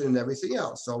tradition and everything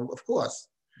else. So, of course,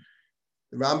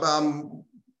 the Rambam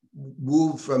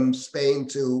moved from Spain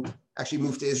to, actually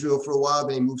moved to Israel for a while,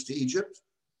 then he moves to Egypt.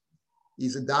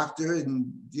 He's a doctor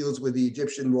and deals with the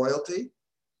Egyptian royalty.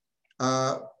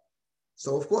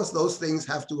 So, of course, those things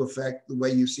have to affect the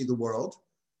way you see the world.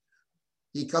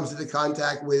 He comes into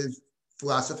contact with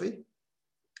philosophy.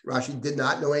 Rashi did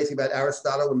not know anything about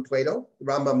Aristotle and Plato. The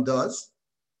Rambam does.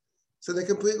 So they're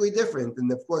completely different.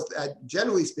 And of course,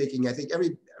 generally speaking, I think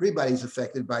everybody's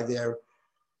affected by their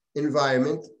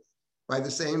environment. By the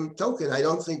same token, I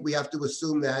don't think we have to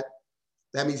assume that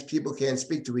means people can't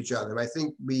speak to each other. I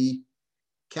think we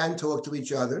can talk to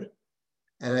each other,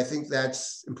 and I think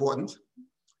that's important.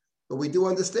 But we do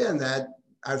understand that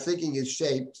our thinking is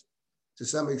shaped to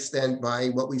some extent by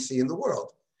what we see in the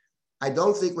world. I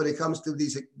don't think when it comes to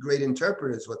these great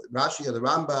interpreters, with Rashi or the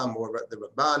Rambam or the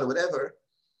Ramban or whatever,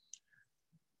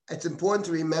 it's important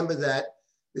to remember that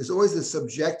there's always the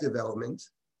subjective element,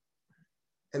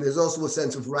 and there's also a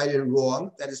sense of right and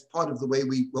wrong that is part of the way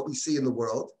what we see in the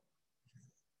world.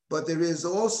 But there is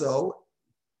also,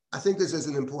 I think this is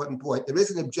an important point, there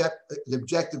is an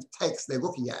objective text they're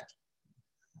looking at.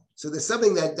 So there's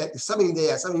something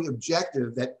something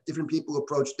objective that different people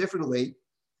approach differently,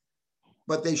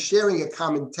 but they're sharing a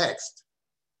common text.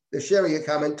 They're sharing a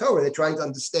common Torah. They're trying to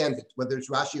understand it, whether it's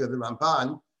Rashi or the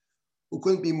Ramban, who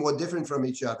couldn't be more different from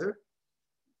each other,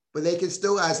 but they can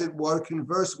still, as it were,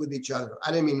 converse with each other.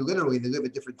 I don't mean literally, they live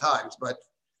at different times, but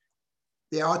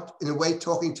they are, in a way,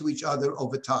 talking to each other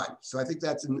over time. So I think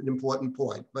that's an important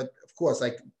point. But of course,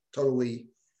 I totally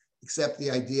accept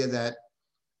the idea that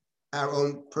our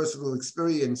own personal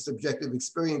experience, subjective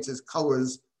experiences,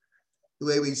 colors the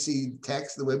way we see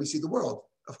text, the way we see the world,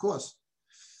 of course.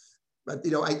 But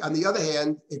on the other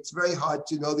hand, it's very hard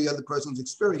to know the other person's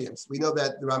experience. We know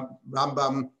that the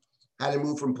Rambam had to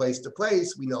move from place to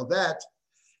place. We know that.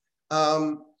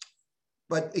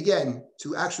 But again,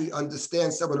 to actually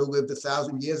understand someone who lived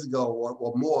 1,000 years ago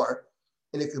or more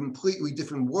in a completely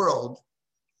different world,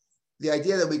 the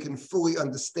idea that we can fully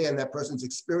understand that person's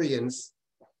experience,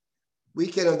 we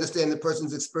can understand the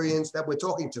person's experience that we're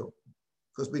talking to,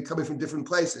 because we're coming from different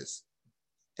places.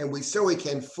 And we certainly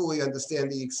can't fully understand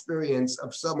the experience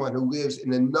of someone who lives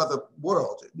in another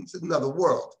world. It's another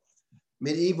world.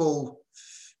 Medieval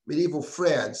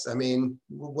France. I mean,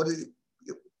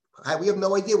 we have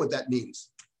no idea what that means.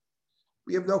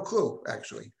 We have no clue,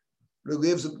 actually.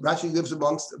 Rashi lives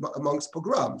amongst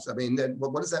pogroms. I mean,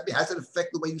 what does that mean? How does it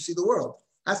affect the way you see the world?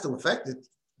 It has to affect it.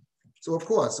 So of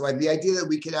course, the idea that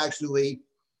we can actually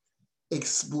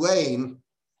explain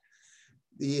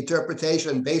the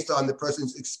interpretation based on the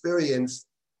person's experience,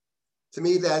 to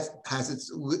me, that has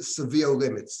its severe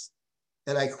limits.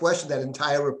 And I question that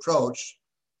entire approach,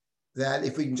 that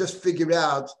if we can just figure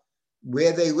out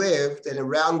where they lived and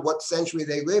around what century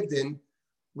they lived in,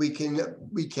 we can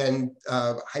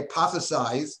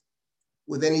hypothesize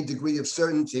with any degree of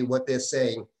certainty what they're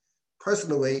saying.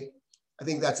 Personally, I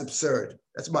think that's absurd.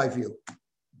 That's my view.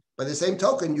 By the same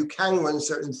token, you can learn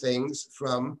certain things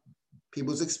from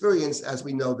people's experience as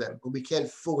we know them, but we can't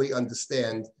fully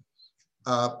understand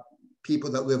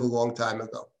people that live a long time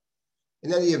ago.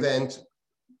 In any event,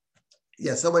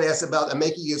 yeah, someone asked about, I'm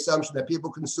making the assumption that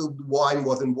people consumed wine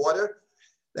more than water.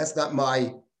 That's not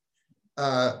my,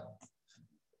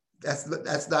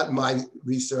 that's not my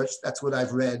research. That's what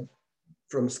I've read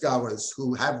from scholars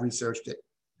who have researched it.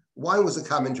 Wine was a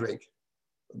common drink.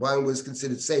 Wine was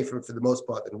considered safer for the most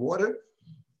part than water.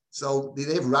 So the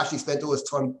idea of Rashi spent all his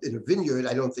time in a vineyard,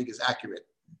 I don't think is accurate.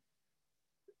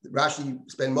 Rashi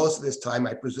spent most of his time,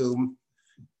 I presume,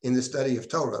 in the study of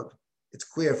Torah. It's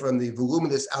clear from the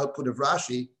voluminous output of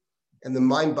Rashi and the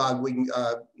mind-boggling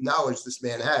knowledge this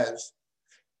man has.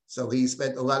 So he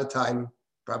spent a lot of time,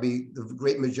 probably the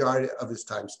great majority of his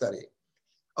time studying.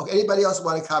 Okay, anybody else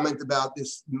want to comment about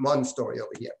this Mun story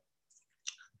over here?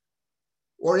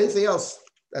 Or anything else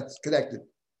that's connected?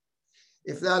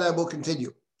 If not, I will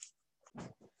continue.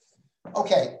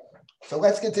 Okay, so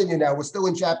let's continue now. We're still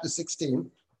in chapter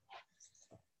 16.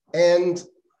 And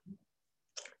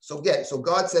so again, so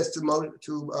God says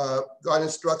God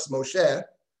instructs Moshe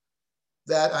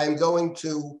that I'm going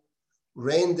to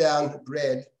rain down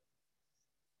bread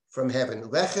from heaven,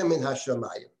 lechem min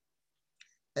hashamayim.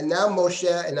 And now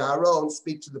Moshe and Aaron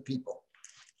speak to the people.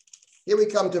 Here we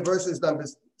come to verses number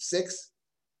 6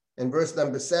 and verse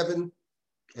number 7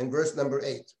 and verse number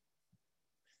 8.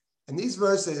 And these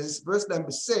verses, verse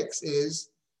number 6 is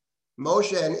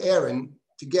Moshe and Aaron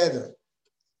together,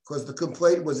 because the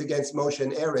complaint was against Moshe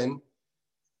and Aaron,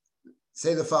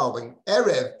 say the following: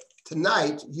 Erev,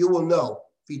 tonight you will know,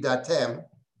 vidatem,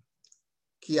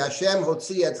 ki Hashem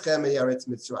hotzi etchem me'eretz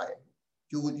Mitzrayim.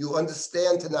 You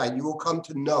understand tonight, you will come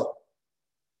to know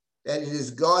that it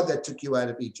is God that took you out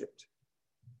of Egypt.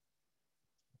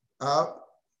 We're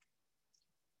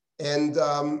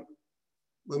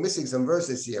missing some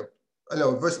verses here.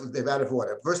 No, they're out of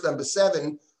order. Verse number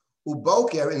 7,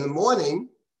 uboker, in the morning,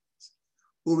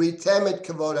 uritemet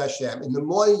kavod Hashem. In the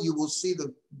morning, you will see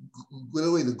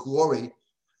literally the glory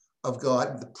of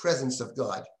God, the presence of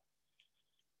God.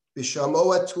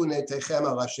 Bishamoa tunetechem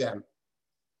al Hashem.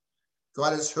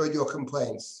 God has heard your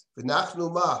complaints.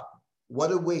 V'nachnu ma,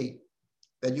 what are we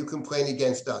that you complain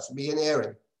against us? Me and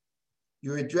Aaron.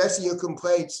 You're addressing your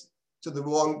complaints to the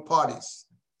wrong parties.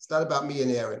 It's not about me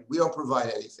and Aaron. We don't provide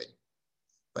anything.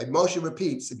 But Moshe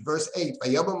repeats in verse 8,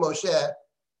 Vayom Moshe,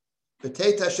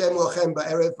 V'teit Hashem lochem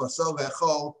ba'erev basar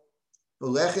le'echol,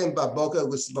 v'lechem ba'boker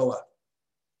l'smoa.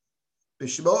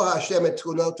 V'shmoa Hashem et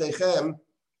tchunotechem,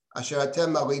 asher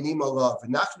atem marinim olav.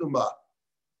 V'nachnu ma,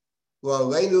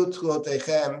 v'aleinu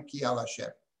tchunotechem ki al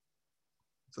Hashem.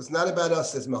 So it's not about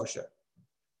us, says Moshe.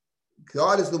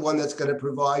 God is the one that's going to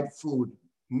provide food.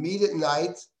 Meat at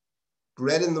night,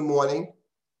 bread in the morning.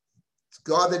 It's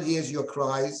God that hears your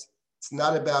cries. It's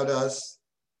not about us.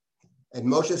 And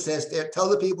Moshe says, tell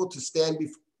the people to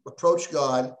approach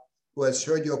God who has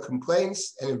heard your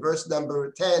complaints. And in verse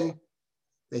number 10,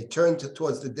 they turned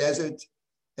towards the desert,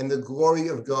 and the glory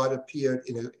of God appeared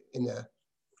in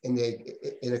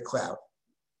a cloud.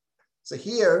 So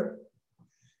here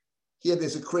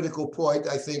there's a critical point,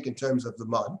 I think, in terms of the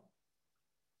mud.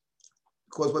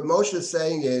 Because what Moshe is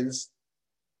saying is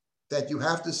that you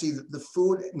have to see the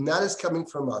food not as coming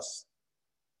from us.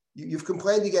 You've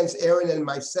complained against Aaron and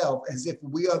myself as if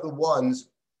we are the ones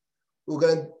who are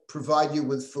going to provide you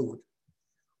with food.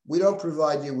 We don't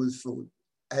provide you with food.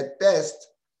 At best,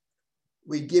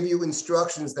 we give you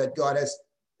instructions that God has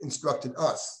instructed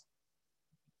us.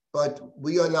 But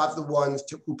we are not the ones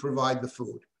who provide the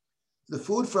food. The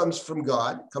food comes from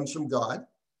God.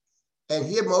 And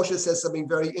here Moshe says something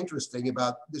very interesting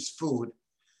about this food.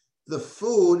 The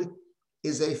food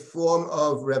is a form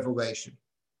of revelation.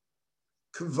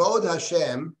 Kavod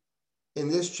Hashem, in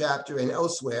this chapter and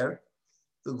elsewhere,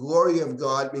 the glory of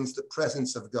God means the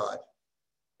presence of God.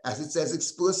 As it says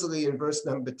explicitly in verse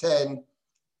number 10,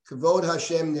 Kavod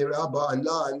Hashem nirah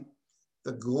ba'anan,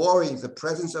 the glory, the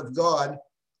presence of God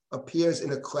appears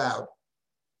in a cloud.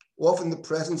 Often the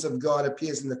presence of God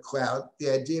appears in the cloud, the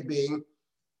idea being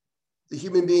the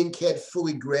human being can't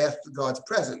fully grasp God's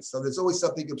presence. So there's always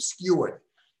something obscured.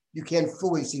 You can't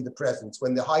fully see the presence.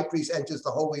 When the high priest enters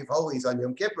the Holy of Holies on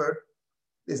Yom Kippur,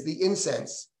 there's the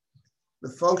incense. The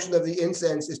function of the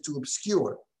incense is to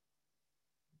obscure,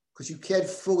 because you can't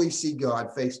fully see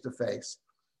God face to face.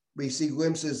 We see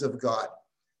glimpses of God.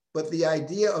 But the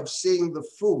idea of seeing the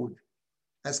food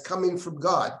as coming from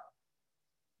God,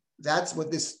 that's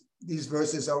what these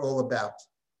verses are all about.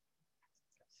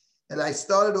 And I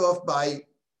started off by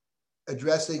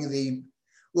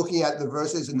looking at the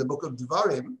verses in the book of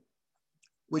Devarim,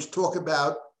 which talk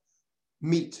about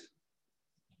meat.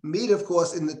 Meat, of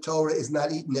course, in the Torah is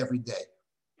not eaten every day.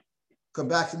 Come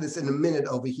back to this in a minute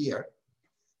over here.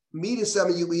 Meat is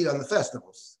something you eat on the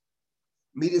festivals.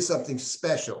 Meat is something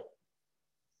special.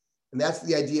 And that's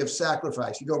the idea of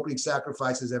sacrifice. You don't bring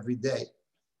sacrifices every day.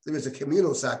 There is a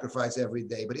communal sacrifice every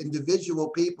day, but individual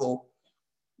people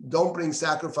don't bring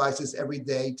sacrifices every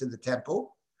day to the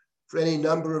temple for any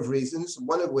number of reasons,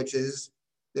 one of which is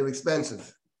they're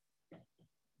expensive.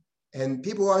 And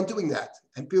people aren't doing that,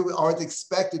 and people aren't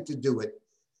expected to do it.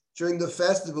 During the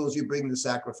festivals, you bring the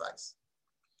sacrifice.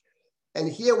 And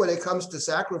here, when it comes to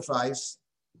sacrifice,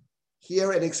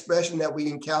 here an expression that we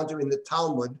encounter in the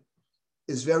Talmud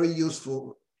is very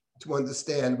useful to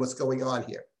understand what's going on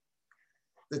here.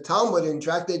 The Talmud in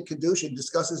Tractate Kedushin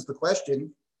discusses the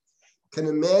question, can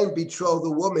a man betroth a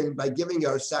woman by giving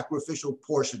her sacrificial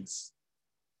portions?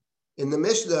 In the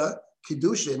Mishnah,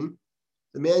 Kedushin,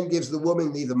 the man gives the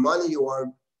woman either money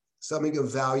or something of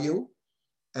value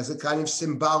as a kind of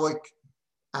symbolic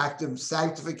act of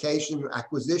sanctification,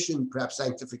 acquisition, perhaps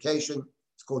sanctification,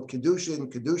 It's called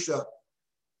Kedushin, Kedusha.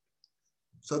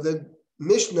 So the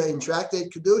Mishnah in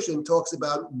Tractate Kedushin talks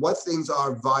about what things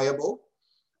are viable,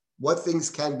 what things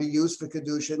can be used for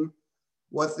Kedushin,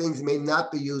 what things may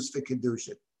not be used for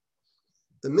Kedushin.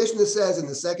 The Mishnah says in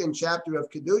the second chapter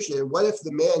of Kedushin, what if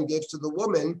the man gives to the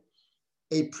woman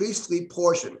a priestly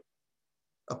portion,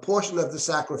 a portion of the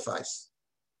sacrifice?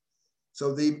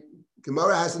 So the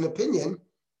Gemara has an opinion,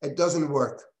 it doesn't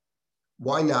work.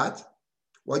 Why not?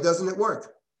 Why doesn't it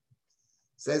work?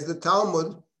 Says the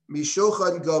Talmud,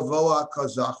 Mishochan Gavoa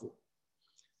Kazachu.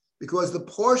 Because the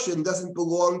portion doesn't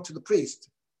belong to the priest.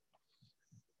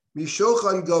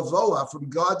 Mishochan Gavoa,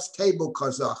 from God's table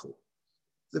Kazachu.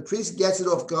 The priest gets it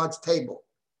off God's table.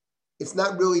 It's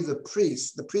not really the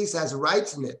priest. The priest has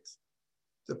rights in it.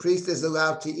 The priest is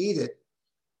allowed to eat it,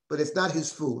 but it's not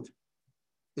his food.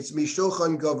 It's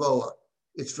Mishochan Gavoa.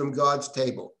 It's from God's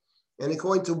table. And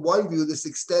according to one view, this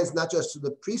extends not just to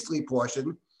the priestly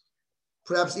portion,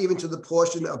 perhaps even to the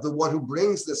portion of the one who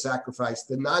brings the sacrifice,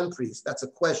 the non-priest. That's a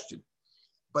question.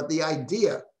 But the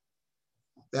idea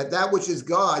that that which is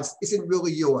God's isn't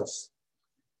really yours.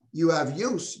 You have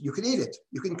use, you can eat it,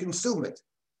 you can consume it,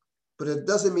 but it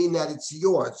doesn't mean that it's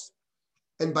yours.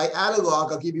 And by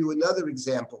analog, I'll give you another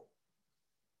example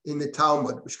in the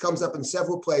Talmud, which comes up in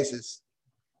several places.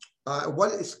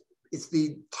 It's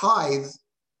the tithe,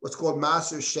 what's called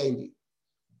Maser Sheni.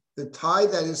 The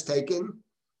tithe that is taken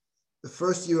the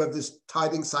first year of this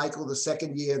tithing cycle, the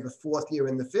second year, the fourth year,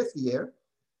 and the fifth year,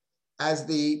 as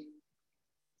the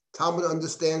Talmud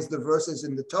understands the verses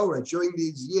in the Torah. During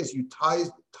these years, you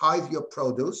tithe your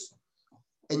produce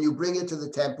and you bring it to the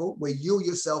temple where you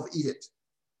yourself eat it.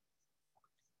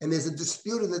 And there's a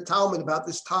dispute in the Talmud about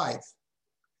this tithe.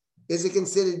 Is it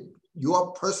considered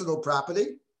your personal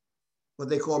property, what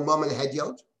they call Mammon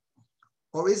Hedyot,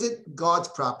 or is it God's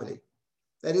property?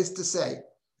 That is to say,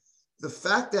 the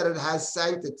fact that it has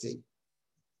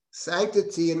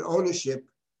sanctity and ownership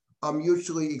are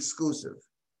mutually exclusive.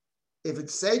 If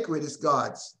it's sacred, it's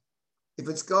God's. If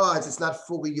it's God's, it's not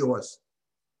fully yours.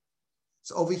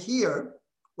 So over here,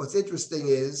 what's interesting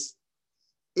is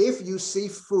if you see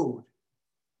food,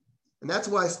 and that's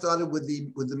why I started with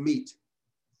the meat.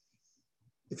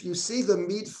 If you see the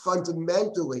meat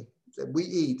fundamentally that we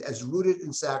eat as rooted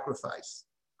in sacrifice,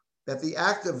 that the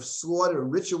act of slaughter,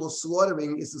 ritual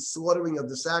slaughtering, is the slaughtering of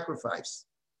the sacrifice,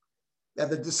 that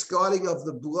the discarding of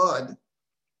the blood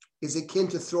is akin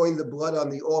to throwing the blood on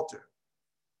the altar.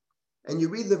 And you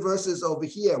read the verses over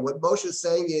here, what Moshe is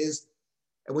saying is,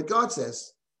 and what God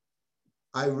says,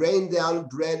 I rain down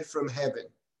bread from heaven.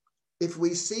 If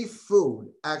we see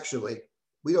food, actually,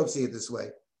 we don't see it this way,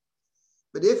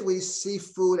 but if we see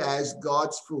food as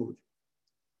God's food,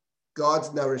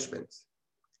 God's nourishment,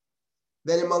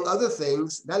 then among other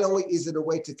things, not only is it a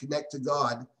way to connect to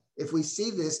God, if we see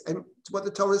this, and it's what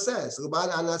the Torah says,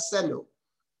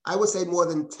 I would say more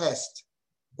than test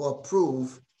or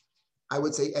prove, I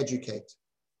would say educate.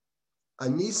 A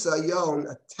nisayon,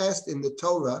 a test in the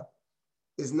Torah,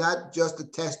 is not just a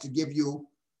test to give you,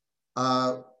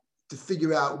 to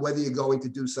figure out whether you're going to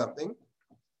do something.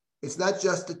 It's not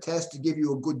just a test to give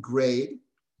you a good grade,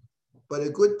 but a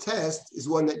good test is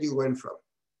one that you learn from.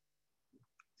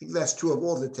 I think that's true of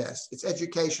all the tests. It's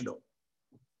educational.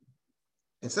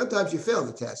 And sometimes you fail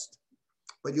the test,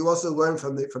 but you also learn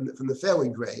from the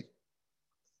failing grade.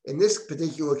 In this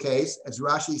particular case, as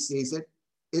Rashi sees it,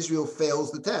 Israel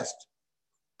fails the test.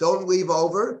 Don't leave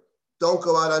over, don't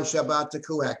go out on Shabbat to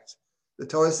collect. The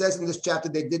Torah says in this chapter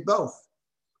they did both.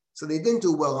 So they didn't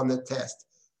do well on the test,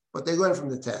 but they learned from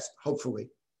the test, hopefully.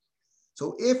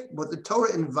 So if what the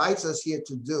Torah invites us here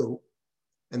to do,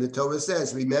 and the Torah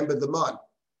says, remember the man,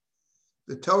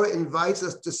 the Torah invites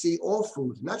us to see all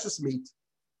food, not just meat,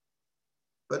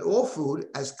 but all food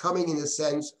as coming in a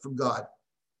sense from God.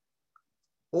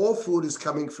 All food is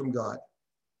coming from God.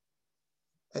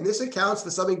 And this accounts for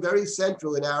something very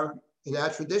central in our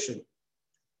tradition,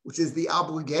 which is the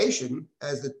obligation,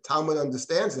 as the Talmud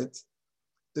understands it,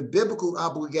 the biblical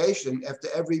obligation after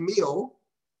every meal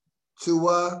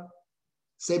to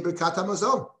say Birkat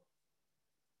HaMazon.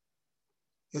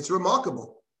 It's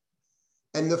remarkable.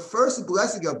 And the first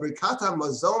blessing of Birkat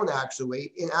HaMazon,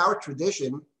 actually, in our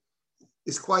tradition,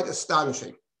 is quite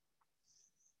astonishing.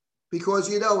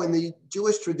 Because, you know, in the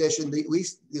Jewish tradition, at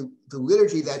least the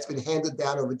liturgy that's been handed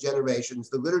down over generations,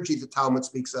 the liturgy the Talmud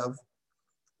speaks of,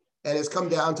 and has come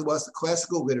down to us, the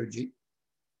classical liturgy,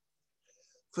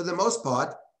 for the most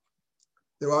part,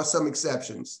 there are some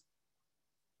exceptions,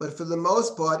 but for the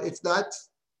most part, it's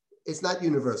not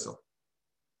universal.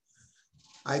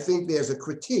 I think there's a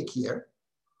critique here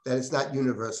that it's not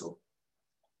universal,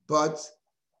 but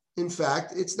In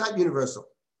fact, it's not universal,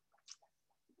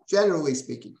 generally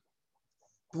speaking.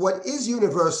 But what is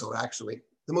universal, actually,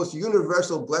 the most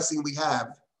universal blessing we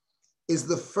have is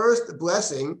the first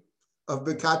blessing of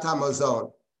Birkat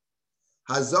HaMazon.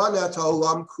 Hazon et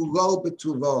ha'olam kulo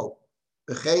b'tuvo,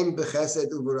 b'chein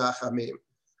b'chesed u'v'rachamim.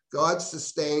 God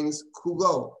sustains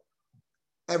kulo,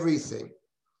 everything.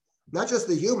 Not just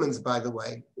the humans, by the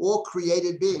way, all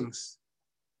created beings.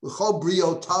 L'chol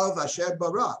briotav asher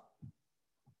bara.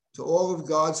 To all of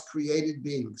God's created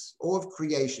beings, all of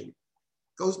creation.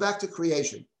 Goes back to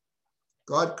creation.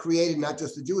 God created not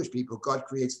just the Jewish people, God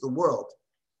creates the world.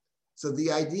 So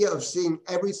the idea of seeing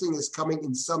everything is coming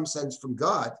in some sense from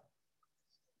God,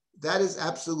 that is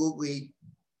absolutely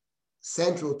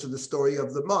central to the story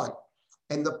of the man.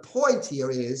 And the point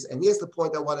here is, and here's the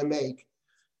point I want to make,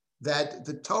 that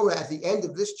the Torah at the end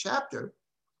of this chapter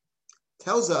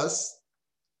tells us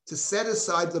to set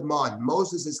aside the man.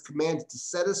 Moses is commanded to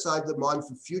set aside the man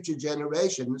for future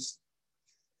generations.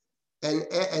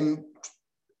 And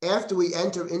after we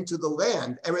enter into the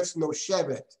land, Eretz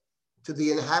Noshevet, to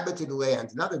the inhabited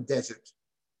land, not a desert,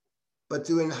 but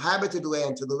to inhabited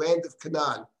land, to the land of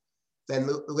Canaan, then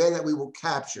the land that we will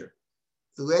capture,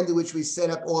 the land in which we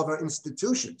set up all of our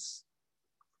institutions.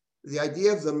 The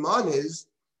idea of the man is,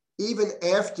 even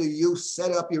after you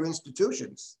set up your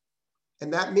institutions,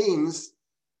 and that means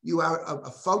you are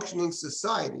a functioning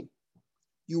society,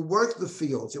 you work the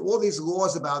fields, all these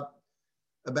laws about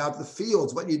the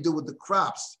fields, what you do with the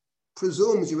crops,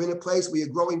 presumes you're in a place where you're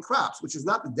growing crops, which is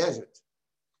not the desert.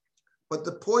 But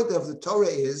the point of the Torah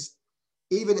is,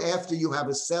 even after you have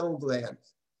a settled land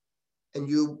and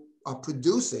you are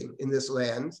producing in this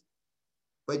land,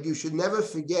 but you should never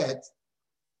forget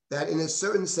that in a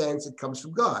certain sense it comes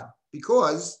from God,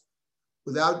 because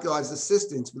without God's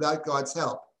assistance, without God's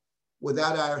help,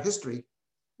 without our history,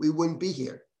 we wouldn't be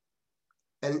here.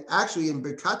 And actually in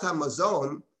Birkat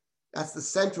HaMazon, that's the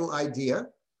central idea.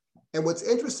 And what's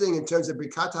interesting in terms of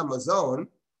Birkat HaMazon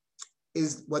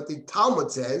is what the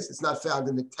Talmud says. It's not found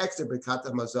in the text of Birkat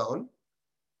HaMazon,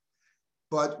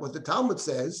 but what the Talmud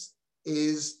says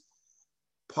is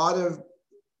part of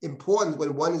important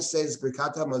when one says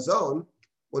Birkat HaMazon,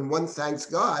 when one thanks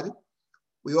God,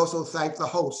 we also thank the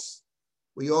hosts.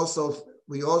 We also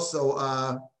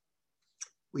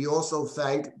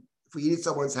thank, if we eat at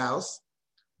someone's house,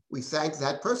 we thank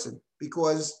that person,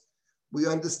 because we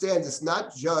understand it's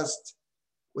not just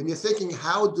when you're thinking,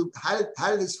 how did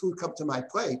this food come to my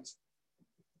plate?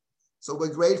 So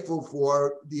we're grateful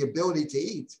for the ability to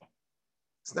eat.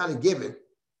 It's not a given.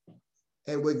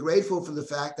 And we're grateful for the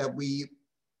fact that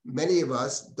many of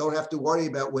us don't have to worry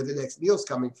about where the next meal's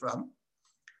coming from.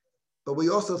 But we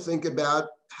also think about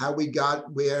how we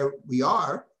got where we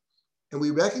are, and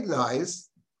we recognize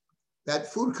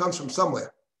that food comes from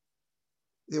somewhere.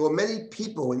 There were many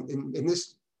people in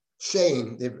this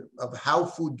chain of how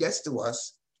food gets to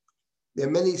us. There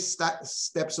are many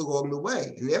steps along the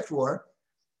way. And therefore,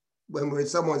 when we're in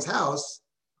someone's house,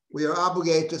 we are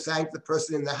obligated to thank the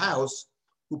person in the house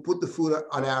who put the food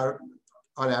on our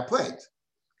plate.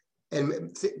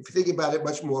 And think about it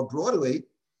much more broadly,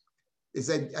 is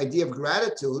the idea of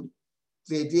gratitude,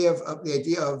 the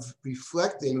idea of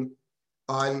reflecting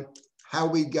on how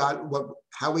we got what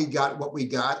we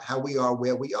got, how we are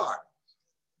where we are.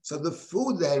 So the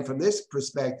food then, from this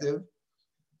perspective,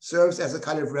 serves as a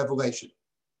kind of revelation.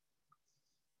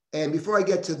 And before I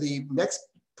get to the next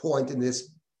point in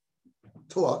this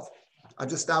talk, I'll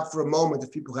just stop for a moment.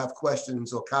 If people have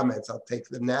questions or comments, I'll take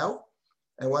them now.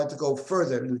 I wanted to go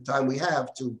further in the time we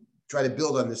have to try to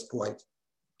build on this point.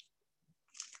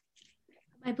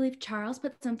 I believe Charles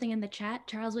put something in the chat.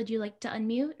 Charles, would you like to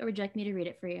unmute, or would you like me to read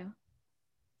it for you?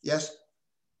 Yes?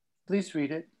 Please read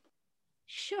it.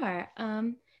 Sure.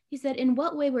 He said, in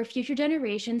what way were future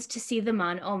generations to see the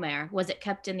Man Omer? Was it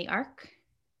kept in the ark?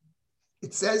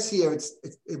 It says here,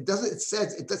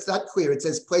 it's not clear. It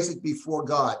says, place it before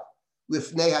God.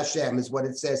 Lifnei Hashem is what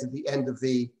it says at the end of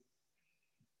the,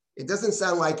 it doesn't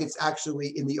sound like it's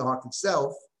actually in the ark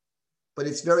itself, but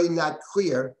it's very not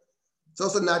clear. It's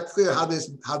also not clear how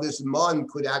this man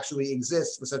could actually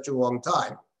exist for such a long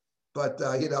time. But,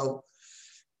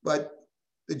 but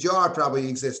the jar probably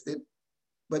existed.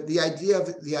 But the idea of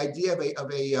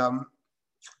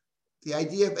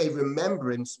a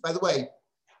remembrance, by the way,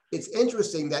 it's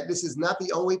interesting that this is not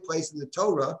the only place in the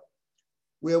Torah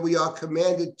where we are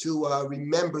commanded to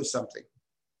remember something.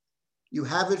 You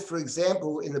have it, for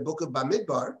example, in the book of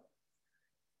Bamidbar,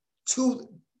 two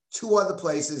other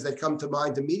places that come to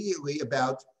mind immediately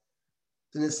about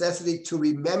the necessity to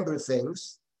remember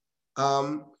things.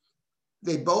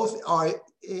 they both are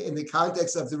in the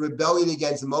context of the rebellion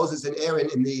against Moses and Aaron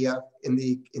in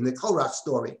the Korach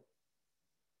story.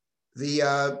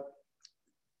 The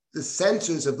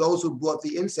censers of those who brought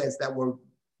the incense that were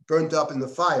burnt up in the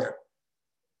fire,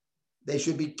 they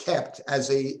should be kept as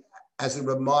a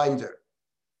reminder.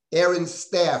 Aaron's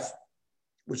staff,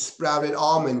 which sprouted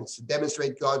almonds to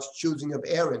demonstrate God's choosing of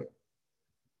Aaron,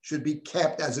 should be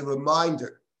kept as a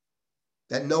reminder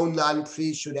that no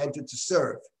non-priest should enter to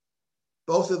serve.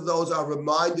 Both of those are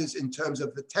reminders in terms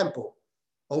of the temple.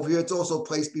 Over here, it's also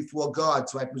placed before God,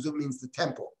 so I presume it means the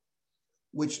temple,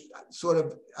 which sort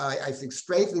of, I think,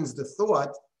 strengthens the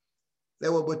thought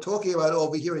that what we're talking about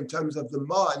over here in terms of the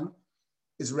man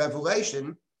is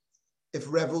revelation.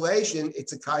 If revelation,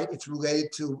 it's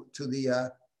related to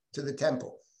the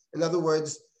temple. In other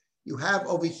words, you have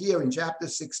over here in chapter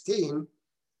 16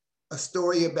 a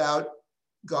story about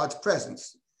God's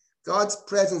presence. God's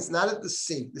presence not at the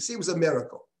sea. The sea was a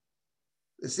miracle.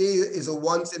 The sea is a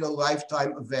once in a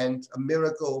lifetime event, a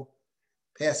miracle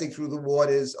passing through the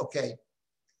waters, okay.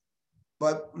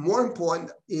 But more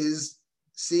important is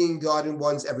seeing God in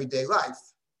one's everyday life,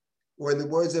 or in the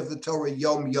words of the Torah,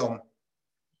 yom yom.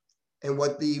 And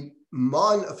what the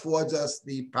man affords us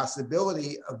the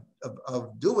possibility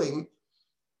of doing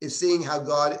is seeing how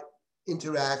God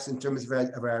interacts in terms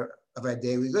of our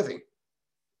daily living.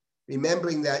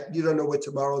 Remembering that you don't know where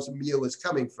tomorrow's meal is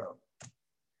coming from.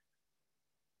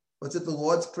 What's it, the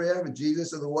Lord's Prayer with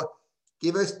Jesus or the Lord?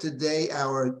 Give us today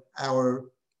our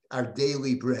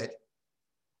daily bread.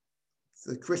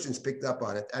 So the Christians picked up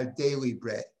on it, our daily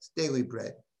bread. It's daily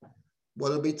bread.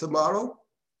 What'll be tomorrow?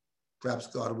 Perhaps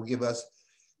God will give us.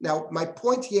 Now, my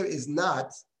point here is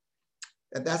not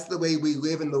that that's the way we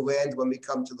live in the land when we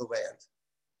come to the land.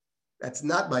 That's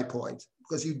not my point,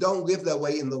 because you don't live that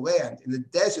way in the land. In the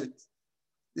desert,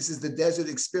 this is the desert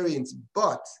experience,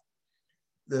 but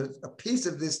a piece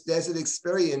of this desert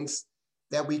experience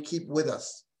that we keep with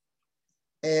us.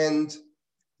 And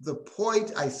the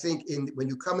point, I think, when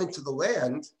you come into the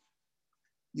land,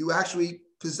 you actually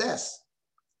possess.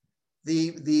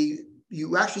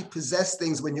 You actually possess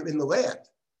things when you're in the land.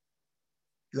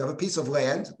 You have a piece of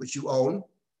land which you own,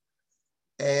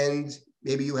 and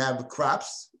maybe you have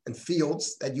crops and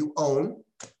fields that you own,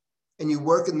 and you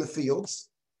work in the fields.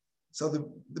 So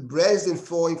the bread isn't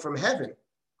falling from heaven.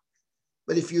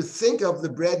 But if you think of the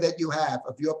bread that you have,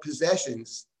 of your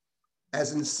possessions,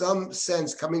 as in some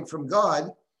sense coming from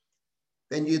God,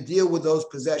 then you deal with those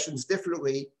possessions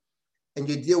differently, and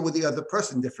you deal with the other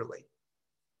person differently.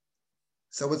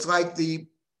 So it's like the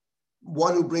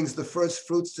one who brings the first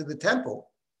fruits to the temple,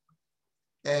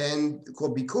 and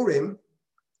called Bikurim,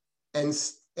 and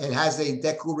has a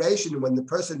declaration when the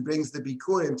person brings the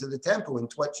Bikurim to the temple in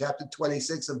chapter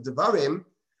 26 of Devarim,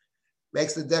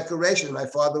 makes the declaration, my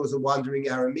father was a wandering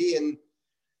Aramean,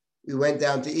 we went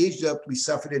down to Egypt, we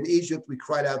suffered in Egypt, we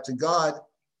cried out to God,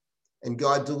 and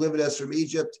God delivered us from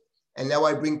Egypt, and now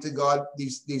I bring to God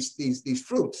these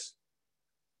fruits.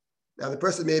 Now the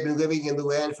person may have been living in the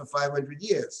land for 500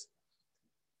 years,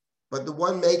 but the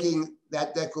one making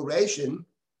that declaration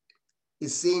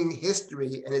is seeing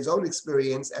history and his own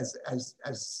experience as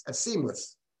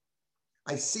seamless.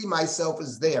 I see myself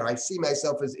as there. I see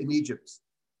myself as in Egypt.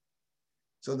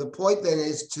 So the point then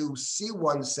is to see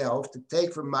oneself, to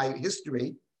take from my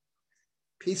history,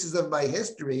 pieces of my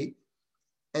history,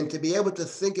 and to be able to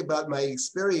think about my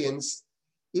experience,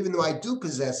 even though I do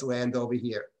possess land over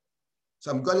here. So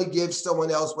I'm going to give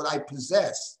someone else what I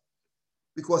possess,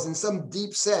 because in some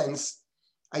deep sense,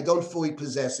 I don't fully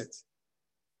possess it.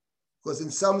 Because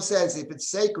in some sense, if it's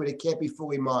sacred, it can't be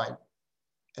fully mine.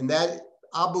 And that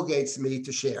obligates me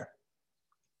to share.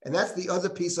 And that's the other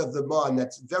piece of the man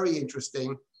that's very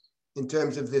interesting in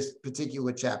terms of this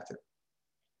particular chapter.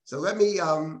 So let me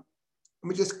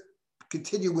just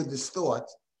continue with this thought.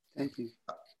 Thank you.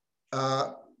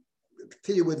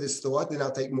 Continue with this thought, then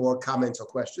I'll take more comments or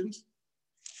questions.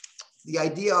 The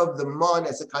idea of the man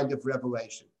as a kind of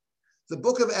revelation. The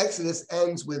book of Exodus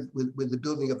ends with the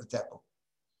building of the temple.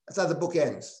 That's how the book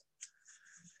ends.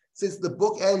 Since the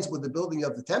book ends with the building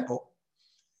of the temple,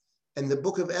 and the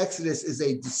book of Exodus is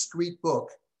a discrete book,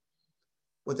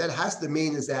 what that has to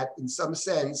mean is that, in some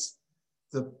sense,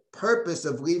 the purpose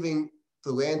of leaving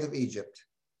the land of Egypt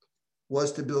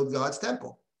was to build God's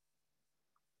temple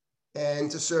and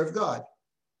to serve God.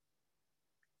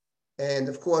 And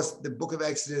of course, the book of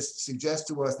Exodus suggests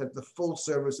to us that the full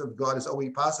service of God is only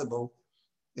possible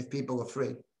if people are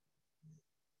free,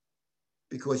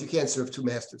 because you can't serve two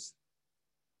masters.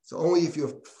 So only if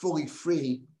you're fully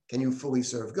free can you fully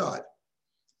serve God.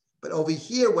 But over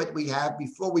here, what we have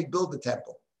before we build the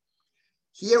temple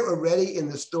Here already in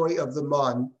the story of the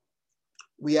Mon,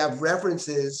 we have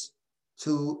references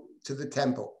to the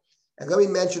temple. And let me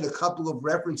mention a couple of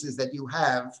references that you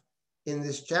have in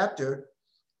this chapter,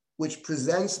 which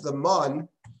presents the Mon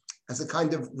as a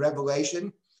kind of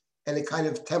revelation and a kind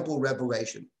of temple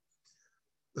revelation.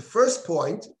 The first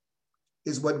point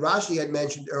is what Rashi had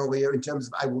mentioned earlier in terms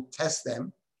of I will test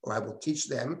them or I will teach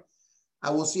them.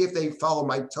 I will see if they follow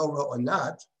my Torah or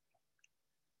not.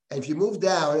 And if you move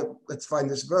down, let's find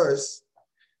this verse.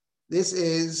 This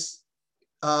is,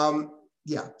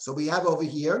 so we have over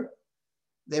here,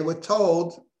 they were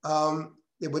told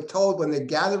when they're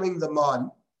gathering the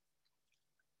Mon,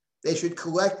 they should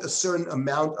collect a certain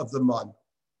amount of the Mon.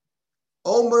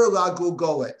 Omer la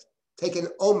gulgolet, take an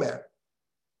omer.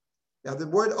 Now the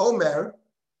word omer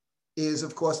is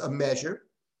of course a measure,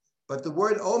 but the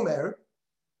word omer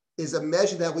is a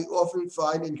measure that we often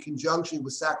find in conjunction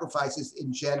with sacrifices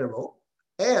in general.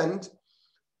 And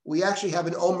we actually have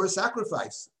an omer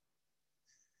sacrifice.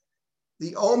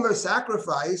 The omer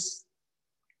sacrifice,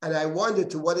 and I wonder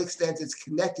to what extent it's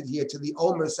connected here to the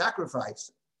omer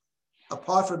sacrifice,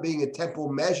 apart from being a temple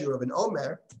measure of an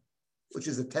omer, which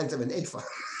is a tenth of an ephah.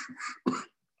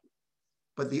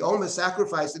 But the omer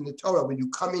sacrifice in the Torah, when you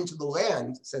come into the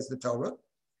land, says the Torah,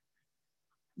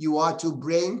 you are to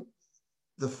bring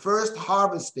the first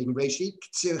harvesting, Reshit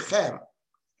Ktsirchem.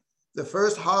 The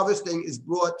first harvesting is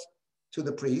brought to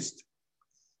the priest,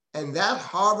 and that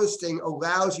harvesting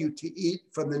allows you to eat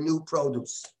from the new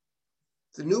produce.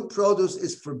 The new produce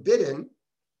is forbidden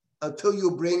until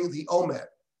you bring the omer.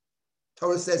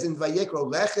 Torah says in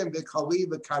Vayikro, Lechem v'kali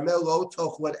v'karmel lo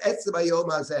tochlet etzem hayom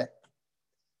hazeh.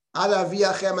 Ad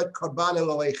aviachem et korban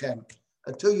Elohechem.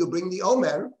 Until you bring the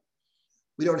omer,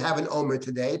 we don't have an omer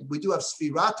today. We do have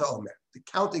sfirat omer, the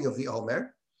counting of the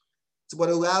omer. It's what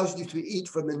allows you to eat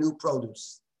from the new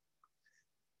produce.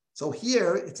 So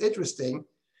here, it's interesting.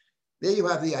 There you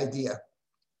have the idea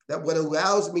that what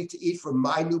allows me to eat from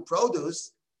my new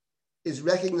produce is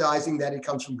recognizing that it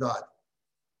comes from God.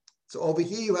 So over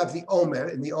here you have the omer,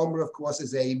 and the omer, of course,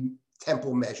 is a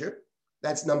temple measure.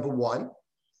 That's number one.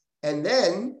 And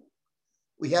then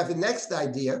we have the next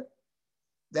idea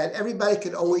that everybody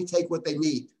can only take what they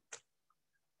need.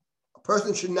 A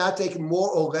person should not take more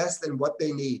or less than what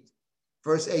they need.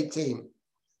 Verse 18,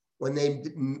 when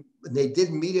they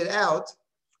did mete it out,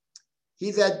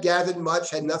 he that gathered much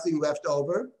had nothing left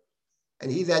over,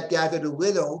 and he that gathered a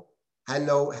little had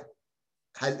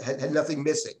nothing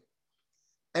missing.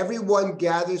 Everyone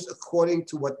gathers according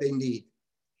to what they need.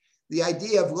 The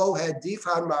idea of lo hadif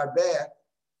marbeh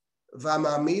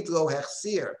v'mamid lo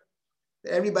hechsir,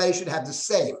 that everybody should have the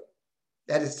same,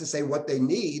 that is to say what they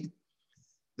need,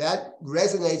 that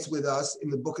resonates with us in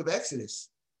the book of Exodus.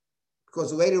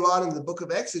 Because later on in the book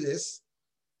of Exodus,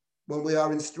 when we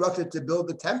are instructed to build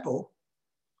the temple,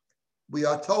 we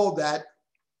are told that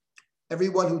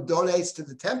everyone who donates to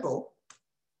the temple,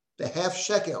 the half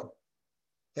shekel,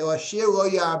 the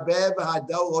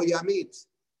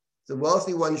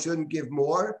wealthy one shouldn't give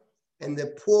more, and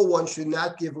the poor one should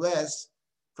not give less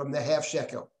from the half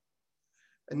shekel.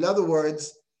 In other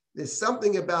words, there's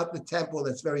something about the temple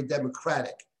that's very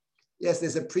democratic. Yes,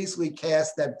 there's a priestly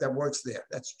caste that works there.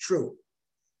 That's true.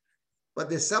 But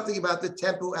there's something about the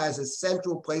temple as a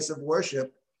central place of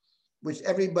worship, which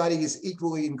everybody is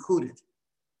equally included.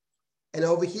 And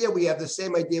over here, we have the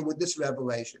same idea with this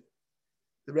revelation.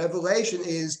 The revelation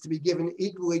is to be given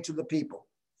equally to the people,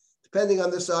 depending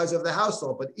on the size of the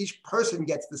household, but each person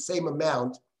gets the same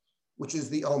amount, which is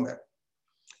the omer.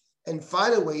 And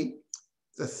finally,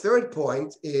 the third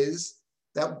point is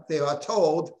that they are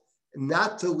told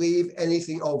not to leave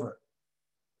anything over.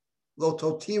 Lo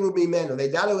totiru mimenu.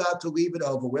 They're not allowed to leave it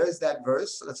over. Where is that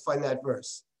verse? Let's find that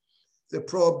verse. The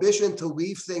prohibition to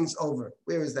leave things over.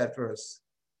 Where is that verse?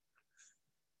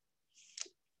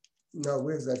 No,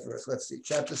 where's that verse? Let's see.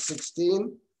 Chapter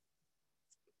 16,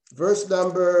 verse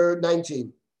number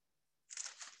 19.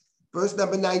 Verse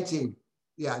number 19.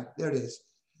 Yeah, there it is.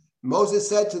 Moses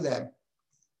said to them,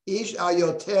 Ish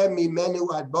ayoter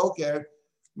mimenu ad boker,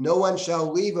 no one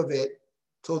shall leave of it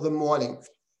till the morning.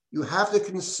 You have to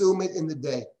consume it in the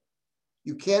day.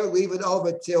 You can't leave it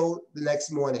over till the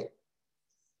next morning.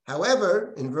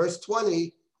 However, in verse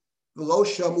 20, v'lo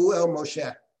shamu el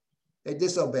Moshe, they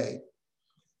disobeyed.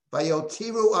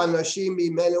 Vayotiru anashim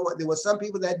mimenu. There were some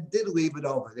people that did leave it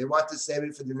over. They wanted to save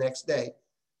it for the next day,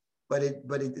 but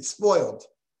it spoiled,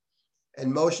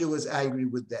 and Moshe was angry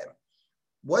with them.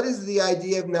 What is the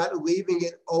idea of not leaving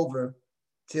it over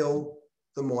till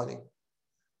the morning?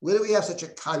 Where do we have such a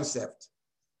concept?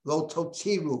 Lo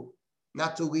totiru,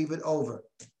 not to leave it over.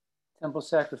 Temple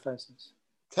sacrifices.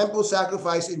 Temple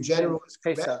sacrifice in general is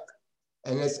correct. Pesach.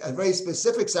 And it's a very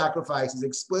specific sacrifice is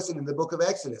explicit in the book of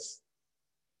Exodus.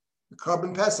 The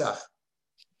Korban Pesach.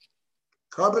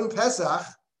 Korban Pesach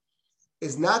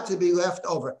is not to be left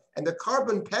over. And the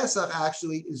Korban Pesach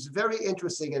actually is very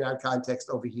interesting in our context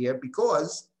over here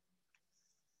because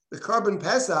the Korban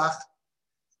Pesach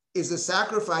is a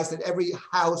sacrifice that every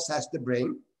house has to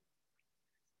bring.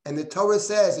 And the Torah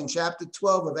says in chapter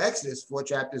 12 of Exodus, 4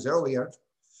 chapters earlier,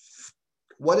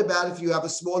 what about if you have a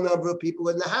small number of people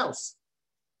in the house?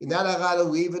 You're not allowed to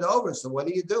leave it over, so what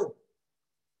do?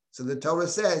 So the Torah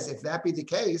says, if that be the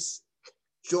case,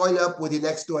 join up with your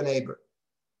next door neighbor.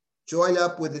 Join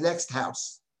up with the next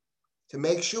house to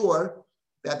make sure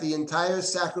that the entire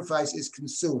sacrifice is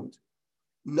consumed.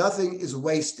 Nothing is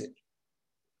wasted.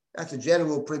 That's a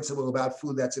general principle about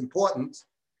food that's important,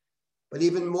 but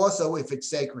even more so if it's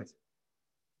sacred.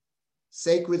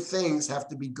 Sacred things have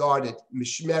to be guarded,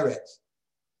 mishmeret.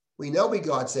 We know we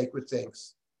guard sacred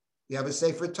things. We have a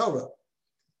Sefer Torah,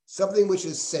 something which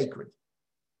is sacred.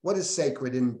 What is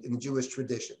sacred in Jewish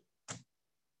tradition?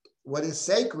 What is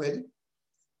sacred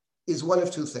is one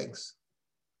of two things.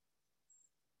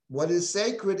 What is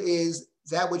sacred is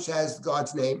that which has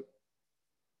God's name.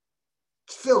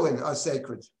 Tefillin are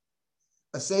sacred.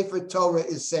 A Sefer Torah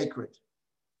is sacred.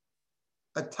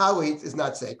 A talit is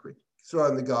not sacred. Throw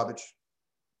it in the garbage.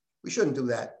 We shouldn't do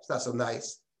that. It's not so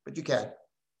nice, but you can.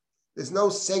 There's no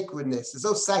sacredness. There's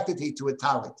no sanctity to a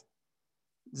talit.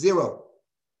 Zero.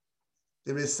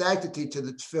 There is sanctity to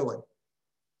the tefillin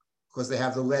because they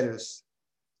have the letters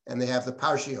and they have the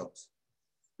parshiot.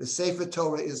 The Sefer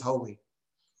Torah is holy.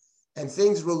 And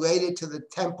things related to the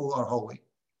temple are holy.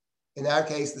 In our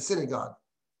case, the synagogue.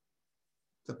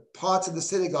 The parts of the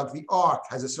synagogue, the ark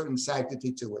has a certain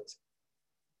sanctity to it.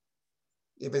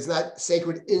 If it's not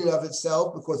sacred in and of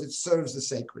itself because it serves the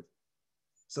sacred.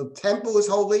 So temple is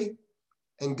holy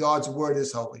and God's word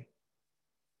is holy.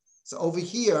 So over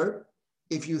here,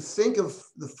 if you think of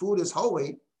the food as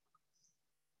holy,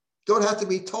 don't have to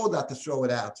be told not to throw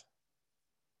it out.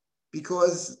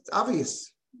 Because it's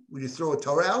obvious. Would you throw a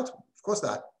Torah out? Of course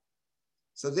not.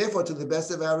 So therefore, to the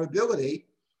best of our ability,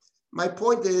 my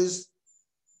point is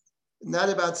not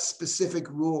about specific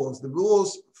rules. The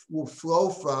rules will flow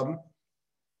from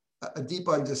a deep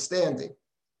understanding.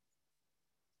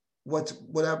 What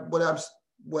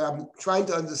I'm trying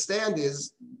to understand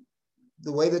is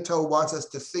the way the Torah wants us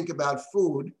to think about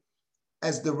food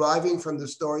as deriving from the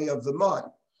story of the man.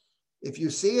 If you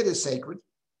see it as sacred,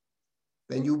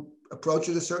 then you approach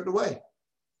it a certain way.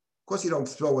 Of course, you don't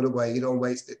throw it away. You don't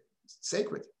waste it. It's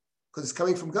sacred because it's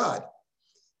coming from God.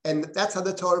 And that's how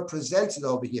the Torah presents it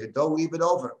over here. Don't leave it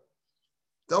over.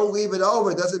 Don't leave it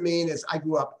over. It doesn't mean as I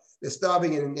grew up, they're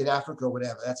starving in Africa or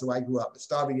whatever. That's how I grew up,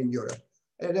 starving in Europe.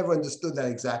 And I never understood that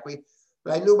exactly.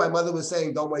 But I knew my mother was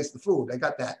saying, don't waste the food. I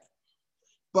got that.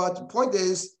 But the point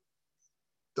is,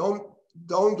 don't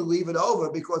leave it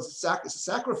over because it's a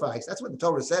sacrifice. That's what the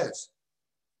Torah says.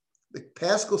 The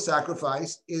Paschal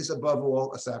sacrifice is above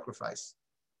all a sacrifice.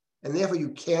 And therefore you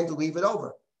can't leave it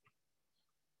over.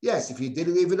 Yes, if you did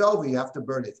leave it over, you have to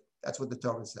burn it. That's what the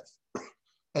Torah says.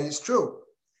 And it's true.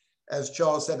 As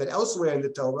Charles said, that elsewhere in the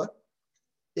Torah,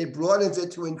 it broadens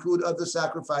it to include other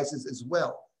sacrifices as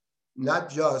well, not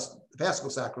just the Paschal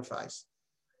sacrifice.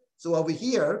 So over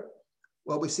here,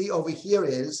 what we see over here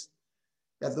is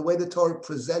that the way the Torah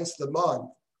presents the month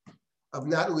of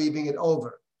not leaving it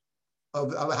over,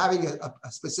 of having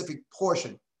a specific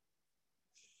portion.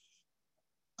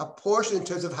 A portion in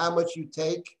terms of how much you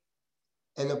take,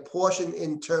 and a portion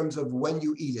in terms of when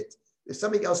you eat it. There's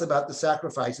something else about the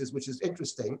sacrifices, which is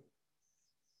interesting.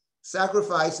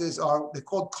 Sacrifices they're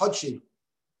called kodshim.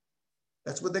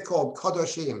 That's what they're called,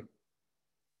 kadoshim.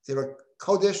 There are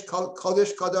kodesh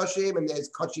kadoshim, and there's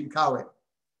kodshim kalim.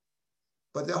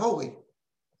 But they're holy.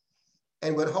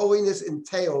 And what holiness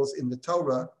entails in the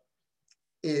Torah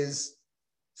is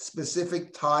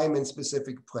specific time and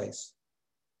specific place.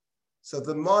 So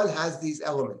the man has these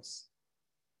elements.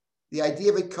 The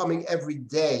idea of it coming every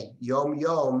day, yom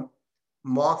yom,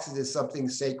 marks it as something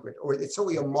sacred, or it's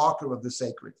only a marker of the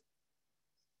sacred.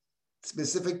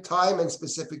 Specific time and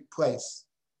specific place.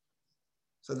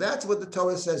 So that's what the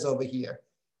Torah says over here.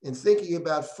 In thinking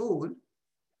about food,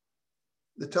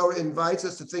 the Torah invites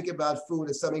us to think about food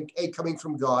as something coming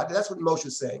from God. And that's what Moshe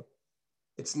is saying.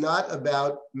 It's not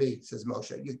about me, says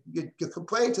Moshe. You're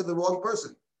complaining to the wrong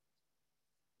person.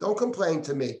 Don't complain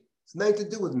to me. It's nothing to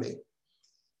do with me.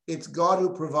 It's God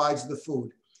who provides the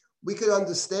food. We could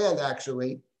understand,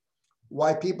 actually,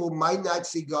 why people might not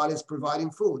see God as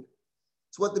providing food.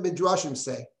 It's what the Midrashim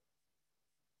say.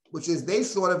 which is they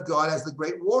thought of God as the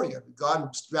great warrior, the God who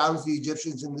drowns the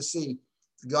Egyptians in the sea,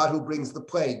 the God who brings the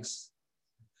plagues,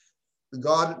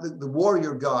 the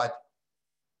warrior God.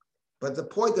 But the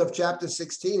point of chapter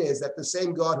 16 is that the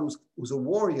same God who's a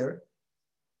warrior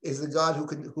is the God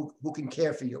who can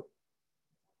care for you.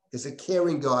 Is a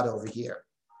caring God over here.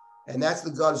 And that's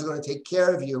the God who's going to take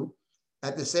care of you.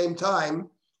 At the same time,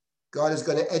 God is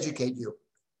going to educate you.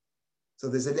 So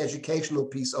there's an educational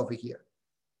piece over here.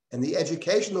 And the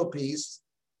educational piece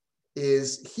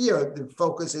is here, the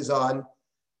focus is on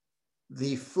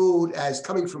the food as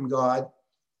coming from God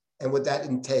and what that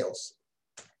entails.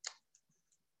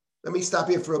 Let me stop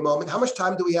here for a moment. How much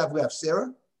time do we have left,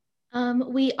 Sarah?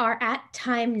 We are at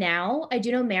time now. I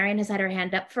do know Marion has had her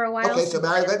hand up for a while. Okay, so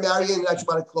Marion, I just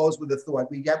want to close with a thought.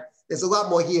 There's a lot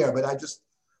more here, but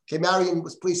okay, Marion,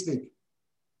 please speak.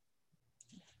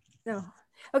 No.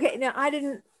 Okay, now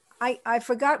I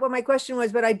forgot what my question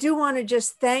was, but I do want to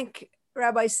just thank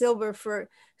Rabbi Silber for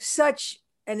such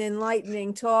an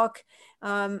enlightening talk,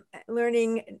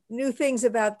 learning new things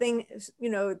about things,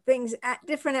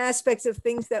 different aspects of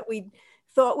things that we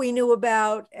thought we knew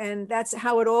about. And that's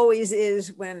how it always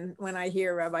is when I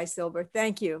hear Rabbi Silber.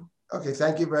 Thank you. Okay,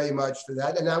 thank you very much for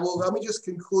that. And let me just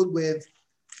conclude with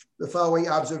the following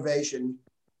observation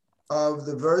of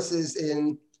the verses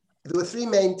there were three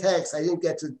main texts. I didn't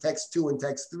get to text 2 and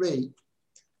text 3,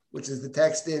 which is the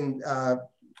text in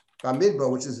Bamidbar,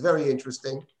 which is very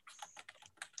interesting.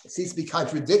 It seems to be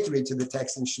contradictory to the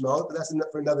text in Shemot, but that's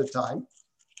for another time.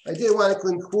 I did want to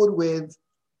conclude with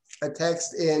a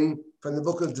text from the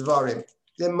book of Devarim.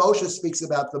 Then Moshe speaks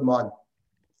about the man.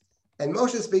 And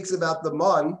Moshe speaks about the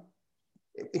man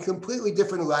in completely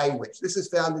different language. This is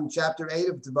found in chapter 8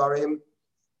 of Devarim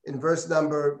in verse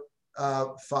number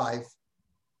 5.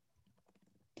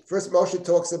 First, Moshe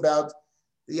talks about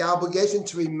the obligation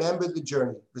to remember the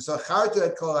journey.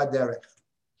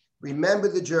 Remember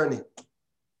the journey.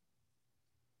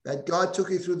 That God took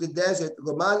you through the desert.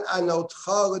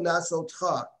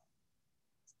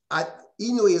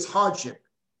 Inui is hardship.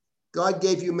 God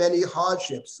gave you many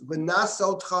hardships.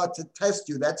 To test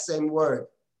you, that same word.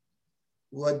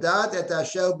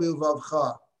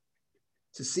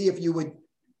 To see if you would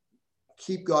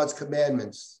keep God's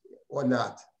commandments or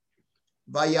not.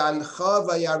 And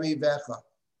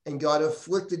God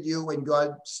afflicted you and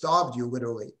God starved you,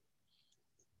 literally.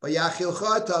 God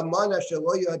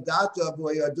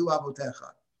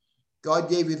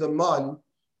gave you the man,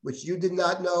 which you did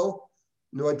not know,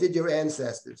 nor did your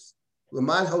ancestors.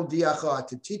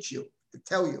 To teach you, to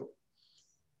tell you.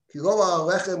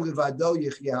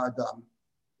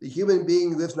 The human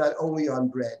being lives not only on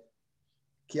bread,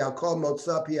 but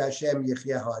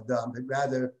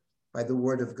rather by the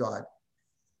word of God.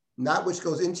 Not which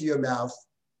goes into your mouth,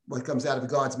 what comes out of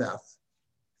God's mouth.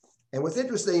 And what's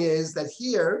interesting is that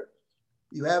here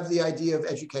you have the idea of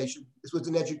education. This was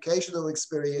an educational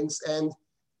experience, and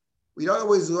we don't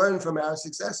always learn from our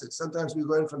successes. Sometimes we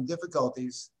learn from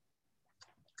difficulties.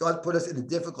 God put us in a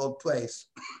difficult place,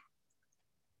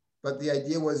 but the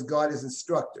idea was God is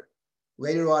instructor.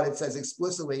 Later on, it says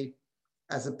explicitly,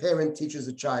 as a parent teaches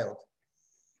a child.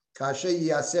 So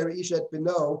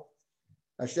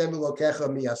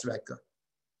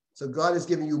God is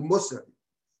giving you musar,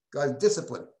 God's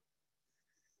discipline.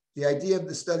 The idea of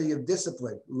the study of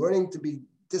discipline, learning to be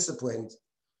disciplined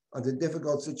under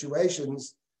difficult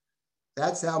situations,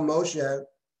 that's how Moshe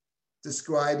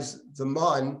describes the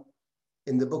man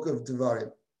in the book of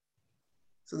Devarim.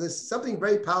 So there's something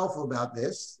very powerful about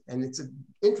this, and it's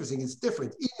interesting, it's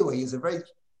different. Iyyun is a very,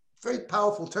 very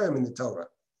powerful term in the Torah.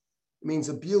 It means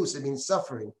abuse, it means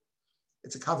suffering.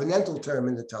 It's a covenantal term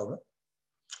in the Torah.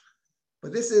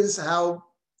 But this is how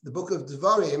the book of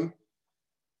Devarim,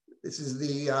 this is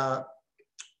the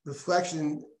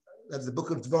reflection that the book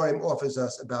of Devarim offers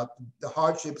us about the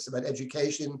hardships, about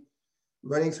education,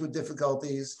 running through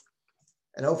difficulties,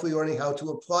 and hopefully learning how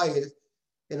to apply it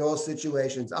in all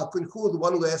situations. I'll conclude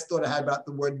one last thought I had about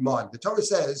the word man. The Torah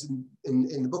says in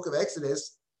the book of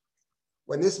Exodus,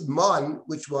 when this man,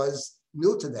 which was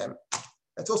new to them,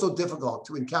 it's also difficult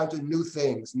to encounter new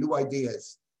things, new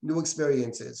ideas, new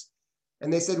experiences.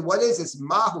 And they said, what is this?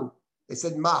 Mahu. They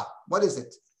said, ma, what is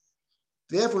it?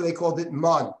 Therefore, they called it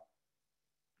man.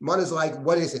 Man is like,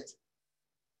 what is it?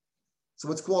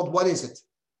 So it's called, what is it?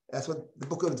 That's what the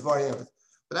book of Devarim is.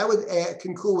 But I would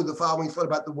conclude with the following thought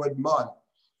about the word man.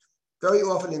 Very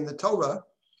often in the Torah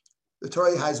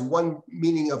has one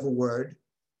meaning of a word,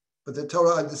 but the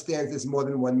Torah understands there's more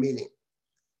than one meaning.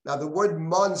 Now, the word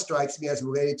man strikes me as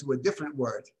related to a different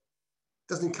word. It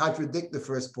doesn't contradict the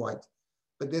first point.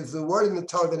 But there's a word in the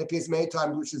Torah that appears many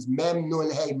times, which is mem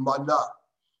nun hey manna.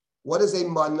 What is a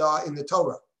manna in the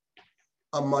Torah?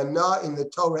 A manna in the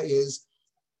Torah is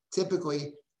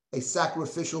typically a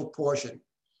sacrificial portion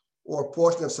or a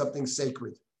portion of something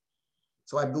sacred.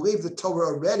 So I believe the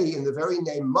Torah already in the very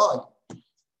name man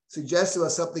suggests to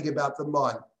us something about the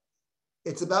man.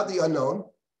 It's about the unknown,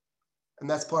 and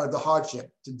that's part of the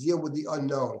hardship, to deal with the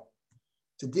unknown,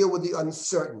 to deal with the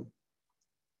uncertain.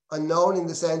 Unknown in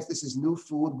the sense this is new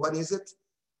food, what is it?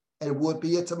 And will it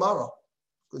be it tomorrow?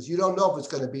 Because you don't know if it's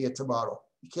going to be it tomorrow.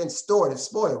 You can't store it, it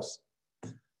spoils.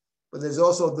 But there's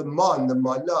also the man, the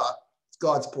manna, it's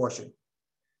God's portion.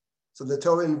 So the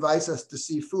Torah invites us to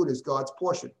see food as God's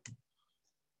portion.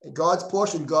 And God's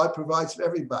portion, God provides for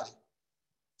everybody.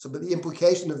 So, but the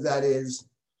implication of that is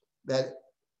that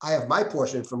I have my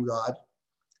portion from God.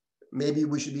 Maybe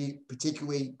we should be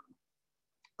particularly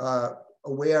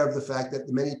aware of the fact that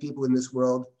many people in this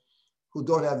world who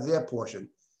don't have their portion.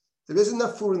 There is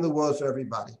enough food in the world for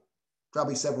everybody,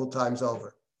 probably several times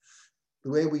over. The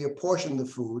way we apportion the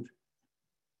food,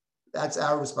 that's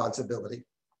our responsibility.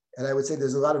 And I would say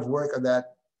there's a lot of work on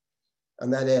that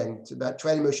end. It's about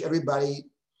trying to make sure everybody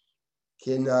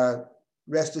can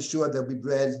rest assured there'll be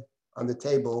bread on the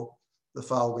table the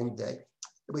following day.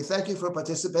 And we thank you for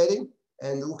participating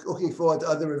and looking forward to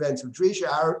other events with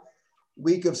Drisha. Our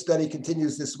week of study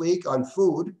continues this week on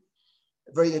food,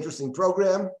 a very interesting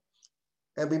program,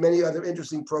 and be many other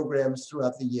interesting programs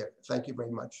throughout the year. Thank you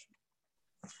very much.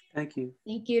 Thank you.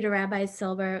 Thank you to Rabbi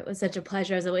Silber. It was such a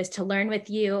pleasure as always to learn with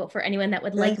you. For anyone that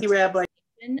would like Thank you, Rabbi.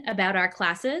 About our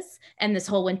classes and this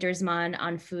whole winter's mon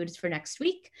on foods for next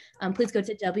week, please go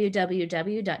to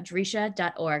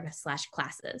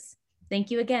www.drisha.org/classes. Thank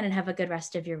you again and have a good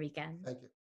rest of your weekend. Thank you.